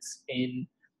the difference in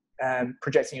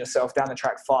projecting yourself down the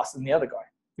track faster than the other guy.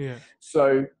 Yeah.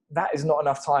 So that is not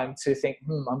enough time to think,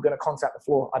 I'm going to contact the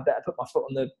floor. I better put my foot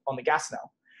on the gas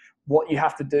now. What you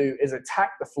have to do is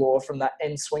attack the floor from that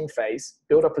end swing phase,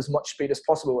 build up as much speed as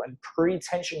possible, and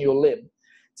pre-tension your limb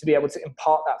to be able to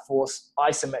impart that force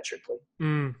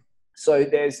isometrically. So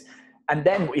and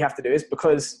then what you have to do is,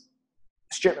 because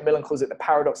Stuart McMillan calls it the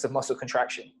paradox of muscle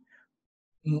contraction,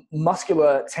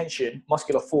 muscular tension,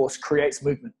 muscular force creates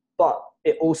movement, but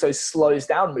it also slows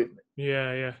down movement.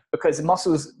 Yeah. Because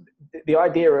muscles, the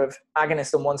idea of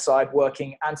agonist on one side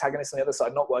working, antagonist on the other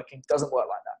side not working, doesn't work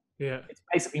like that. Yeah. It's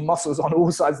basically muscles on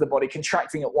all sides of the body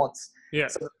contracting at once. Yeah.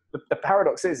 So the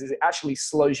paradox is it actually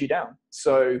slows you down.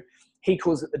 So he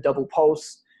calls it the double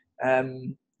pulse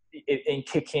in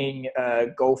kicking,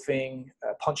 golfing,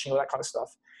 punching, all that kind of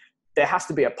stuff. There has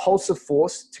to be a pulse of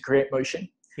force to create motion,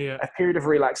 a period of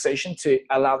relaxation to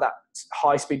allow that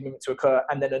high speed movement to occur,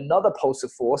 and then another pulse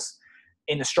of force.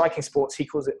 In the striking sports, he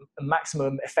calls it a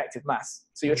maximum effective mass.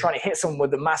 So you're trying to hit someone with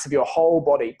the mass of your whole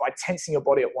body by tensing your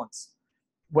body at once.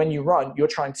 When you run, you're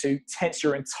trying to tense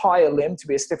your entire limb to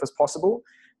be as stiff as possible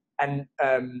and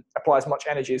apply as much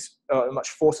energy, much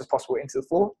force as possible into the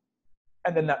floor.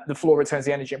 And then the floor returns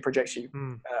the energy and projects you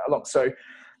along. So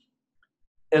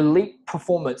elite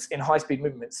performance in high-speed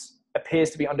movements appears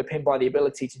to be underpinned by the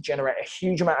ability to generate a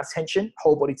huge amount of tension,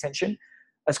 whole body tension,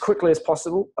 as quickly as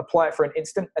possible, apply it for an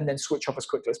instant, and then switch off as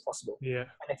quickly as possible. Yeah.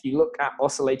 And if you look at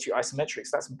oscillatory isometrics,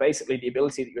 that's basically the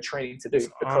ability that you're training to do,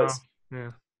 because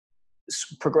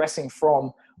progressing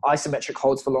from isometric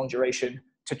holds for long duration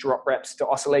to drop reps to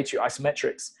oscillatory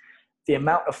isometrics, the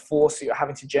amount of force that you're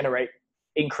having to generate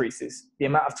increases, the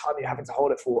amount of time that you're having to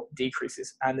hold it for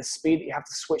decreases, and the speed that you have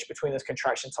to switch between those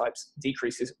contraction types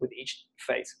decreases with each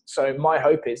phase. So my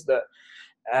hope is that,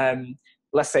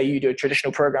 let's say you do a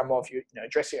traditional program of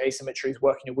address your asymmetries,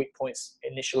 working your weak points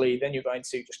initially, then you're going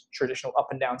to just traditional up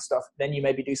and down stuff, then you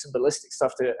maybe do some ballistic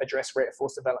stuff to address rate of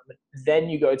force development, then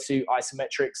you go to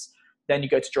isometrics, then you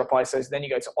go to drop isos, then you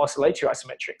go to oscillatory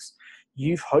isometrics.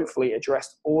 You've hopefully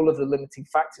addressed all of the limiting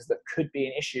factors that could be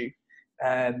an issue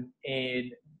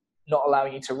in not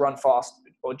allowing you to run fast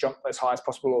or jump as high as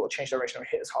possible or change direction or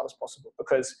hit as hard as possible.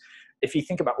 Because if you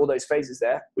think about all those phases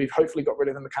there, we've hopefully got rid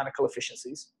of the mechanical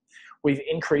efficiencies. We've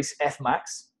increased F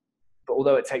max, but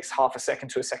although it takes half a second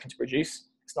to a second to produce,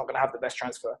 it's not going to have the best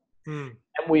transfer. And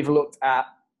we've looked at,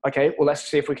 okay, well, let's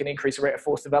see if we can increase the rate of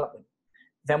force development.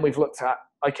 Then we've looked at,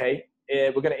 okay,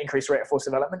 we're going to increase rate of force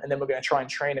development, and then we're going to try and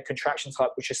train a contraction type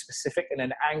which is specific and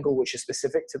an angle which is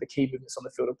specific to the key movements on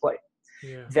the field of play.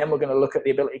 Then we're going to look at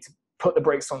the ability to put the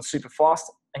brakes on super fast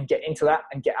and get into that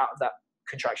and get out of that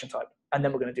contraction type. And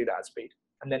then we're going to do that at speed.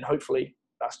 And then hopefully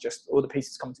that's just all the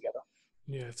pieces come together.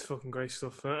 Yeah, it's fucking great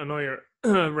stuff. I know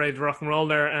you're ready to rock and roll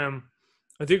there.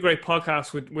 I do a great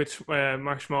podcast with Max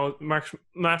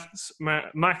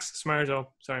Smarzo.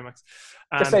 Sorry, Max.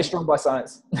 Just say strong by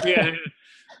science. Yeah.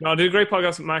 No, I did a great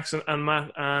podcast with Max and Matt,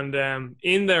 and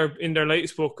in their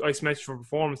latest book, Isometrics for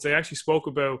Performance, they actually spoke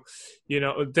about,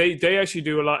 they actually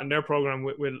do a lot in their program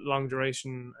with long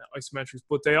duration isometrics,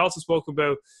 but they also spoke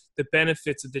about the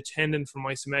benefits of the tendon from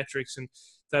isometrics, and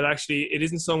that actually it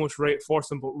isn't so much rate of force,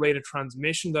 but rate of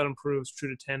transmission that improves through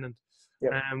the tendon.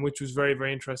 Yep. Which was very,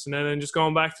 very interesting. And then just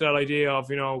going back to that idea of,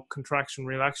 contraction,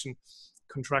 relaxation.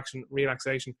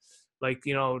 Like,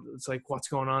 it's like, what's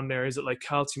going on there? Is it like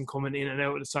calcium coming in and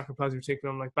out of the sarcoplasmic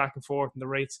reticulum, like back and forth, and the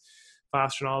rates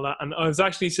faster and all that? And I was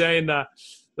actually saying that,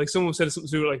 like, someone said something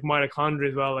to do with like mitochondria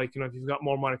as well. Like, if you've got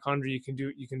more mitochondria,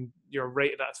 your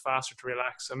rate of that's faster to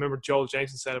relax. I remember Joel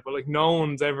Jameson said it, but like no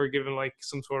one's ever given like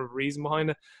some sort of reason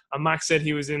behind it. And Max said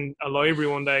he was in a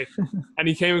library one day and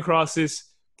he came across this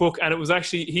book, and it was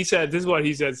actually, he said, this is what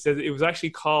he said it was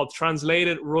actually called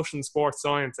Translated Russian Sports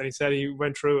Science, and he said he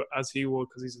went through it as he would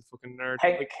because he's a fucking nerd.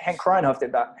 Henk Reinhoff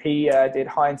did that. He did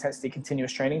high intensity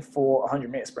continuous training for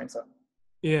 100-meter sprinter.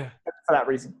 Yeah, for that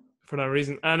reason.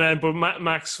 And but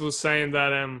Max was saying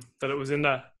that it was in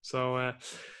that. So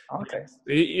okay.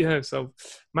 Yeah, so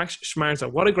Max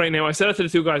Schmarzo, what a great name. I said it to the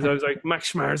two guys. I was like,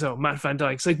 Max Schmarzo, Matt Van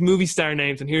Dyke. It's like movie star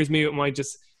names, and here's me with my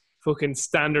just fucking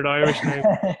standard Irish name.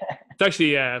 It's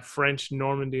actually French,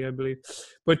 Normandy, I believe.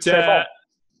 But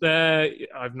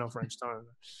I've no French.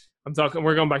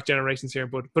 We're going back generations here,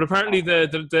 but apparently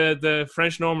the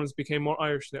French Normans became more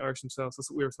Irish than the Irish themselves. That's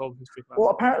what we were told in history class. Well,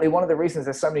 apparently one of the reasons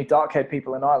there's so many dark-haired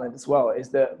people in Ireland as well is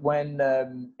that when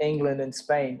England and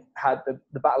Spain had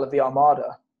the Battle of the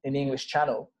Armada in the English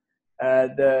Channel,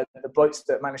 the boats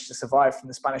that managed to survive from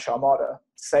the Spanish Armada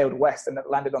sailed west and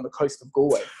landed on the coast of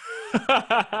Galway.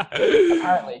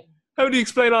 Apparently. How do you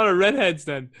explain all the redheads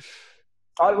then?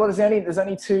 Well, there's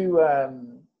only two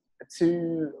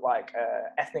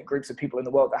ethnic groups of people in the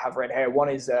world that have red hair. One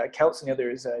is Celts, and the other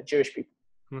is Jewish people.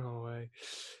 No way.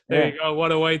 There you go.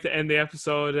 What a way to end the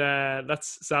episode.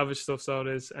 That's savage stuff. So it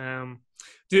is.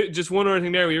 Just one other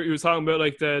thing there. You were talking about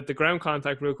like the ground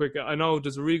contact real quick. I know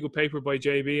there's a really good paper by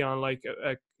JB on like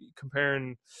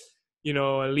comparing,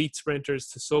 elite sprinters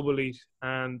to sub-elite,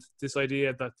 and this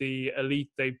idea that the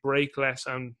elite, they break less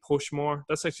and push more.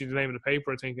 That's actually the name of the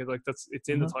paper, I think. It's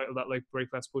in the title, that like break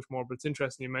less, push more. But it's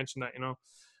interesting you mentioned that,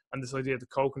 and this idea of the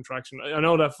co-contraction. I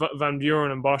know that Van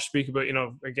Buren and Bosch speak about,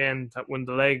 again, that when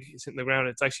the leg is hitting the ground,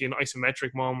 it's actually an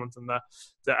isometric moment, and that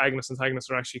the agonist and antagonist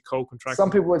are actually co-contracting.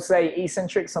 Some people would say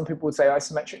eccentric, some people would say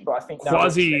isometric, but I think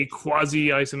quasi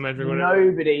isometric.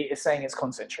 Nobody is saying it's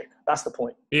concentric. That's the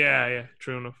point. Yeah.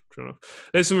 True enough.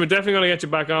 Listen, we're definitely going to get you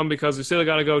back on because we still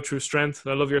got to go through strength.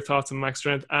 I love your thoughts on max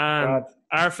strength and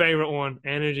our favorite one,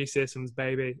 energy systems,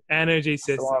 baby. Energy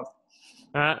systems.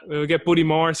 We'll get Buddy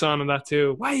Morris on that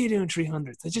too. Why are you doing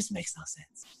 300s? It just makes no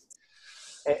sense.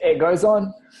 It goes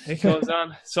on. It goes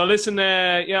on. So listen,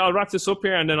 I'll wrap this up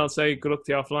here and then I'll say good luck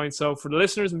to you offline. So for the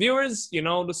listeners and viewers,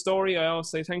 the story. I always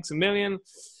say thanks a million.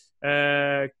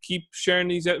 Keep sharing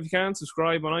these out if you can.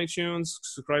 Subscribe on iTunes.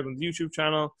 Subscribe on the YouTube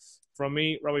channel. From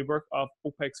me, Robbie Burke of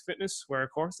OPEX Fitness, where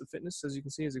of course the fitness, as you can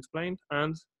see, is explained.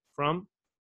 And from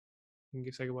You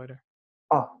can say goodbye there.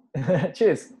 Oh,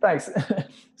 cheers. Thanks.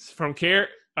 It's from Keir.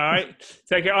 All right.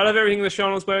 Take care. I'll have everything in the show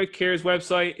notes about Keir's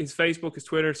website, his Facebook, his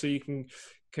Twitter, so you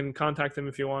can contact him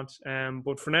if you want.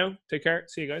 But for now, take care.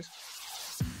 See you guys.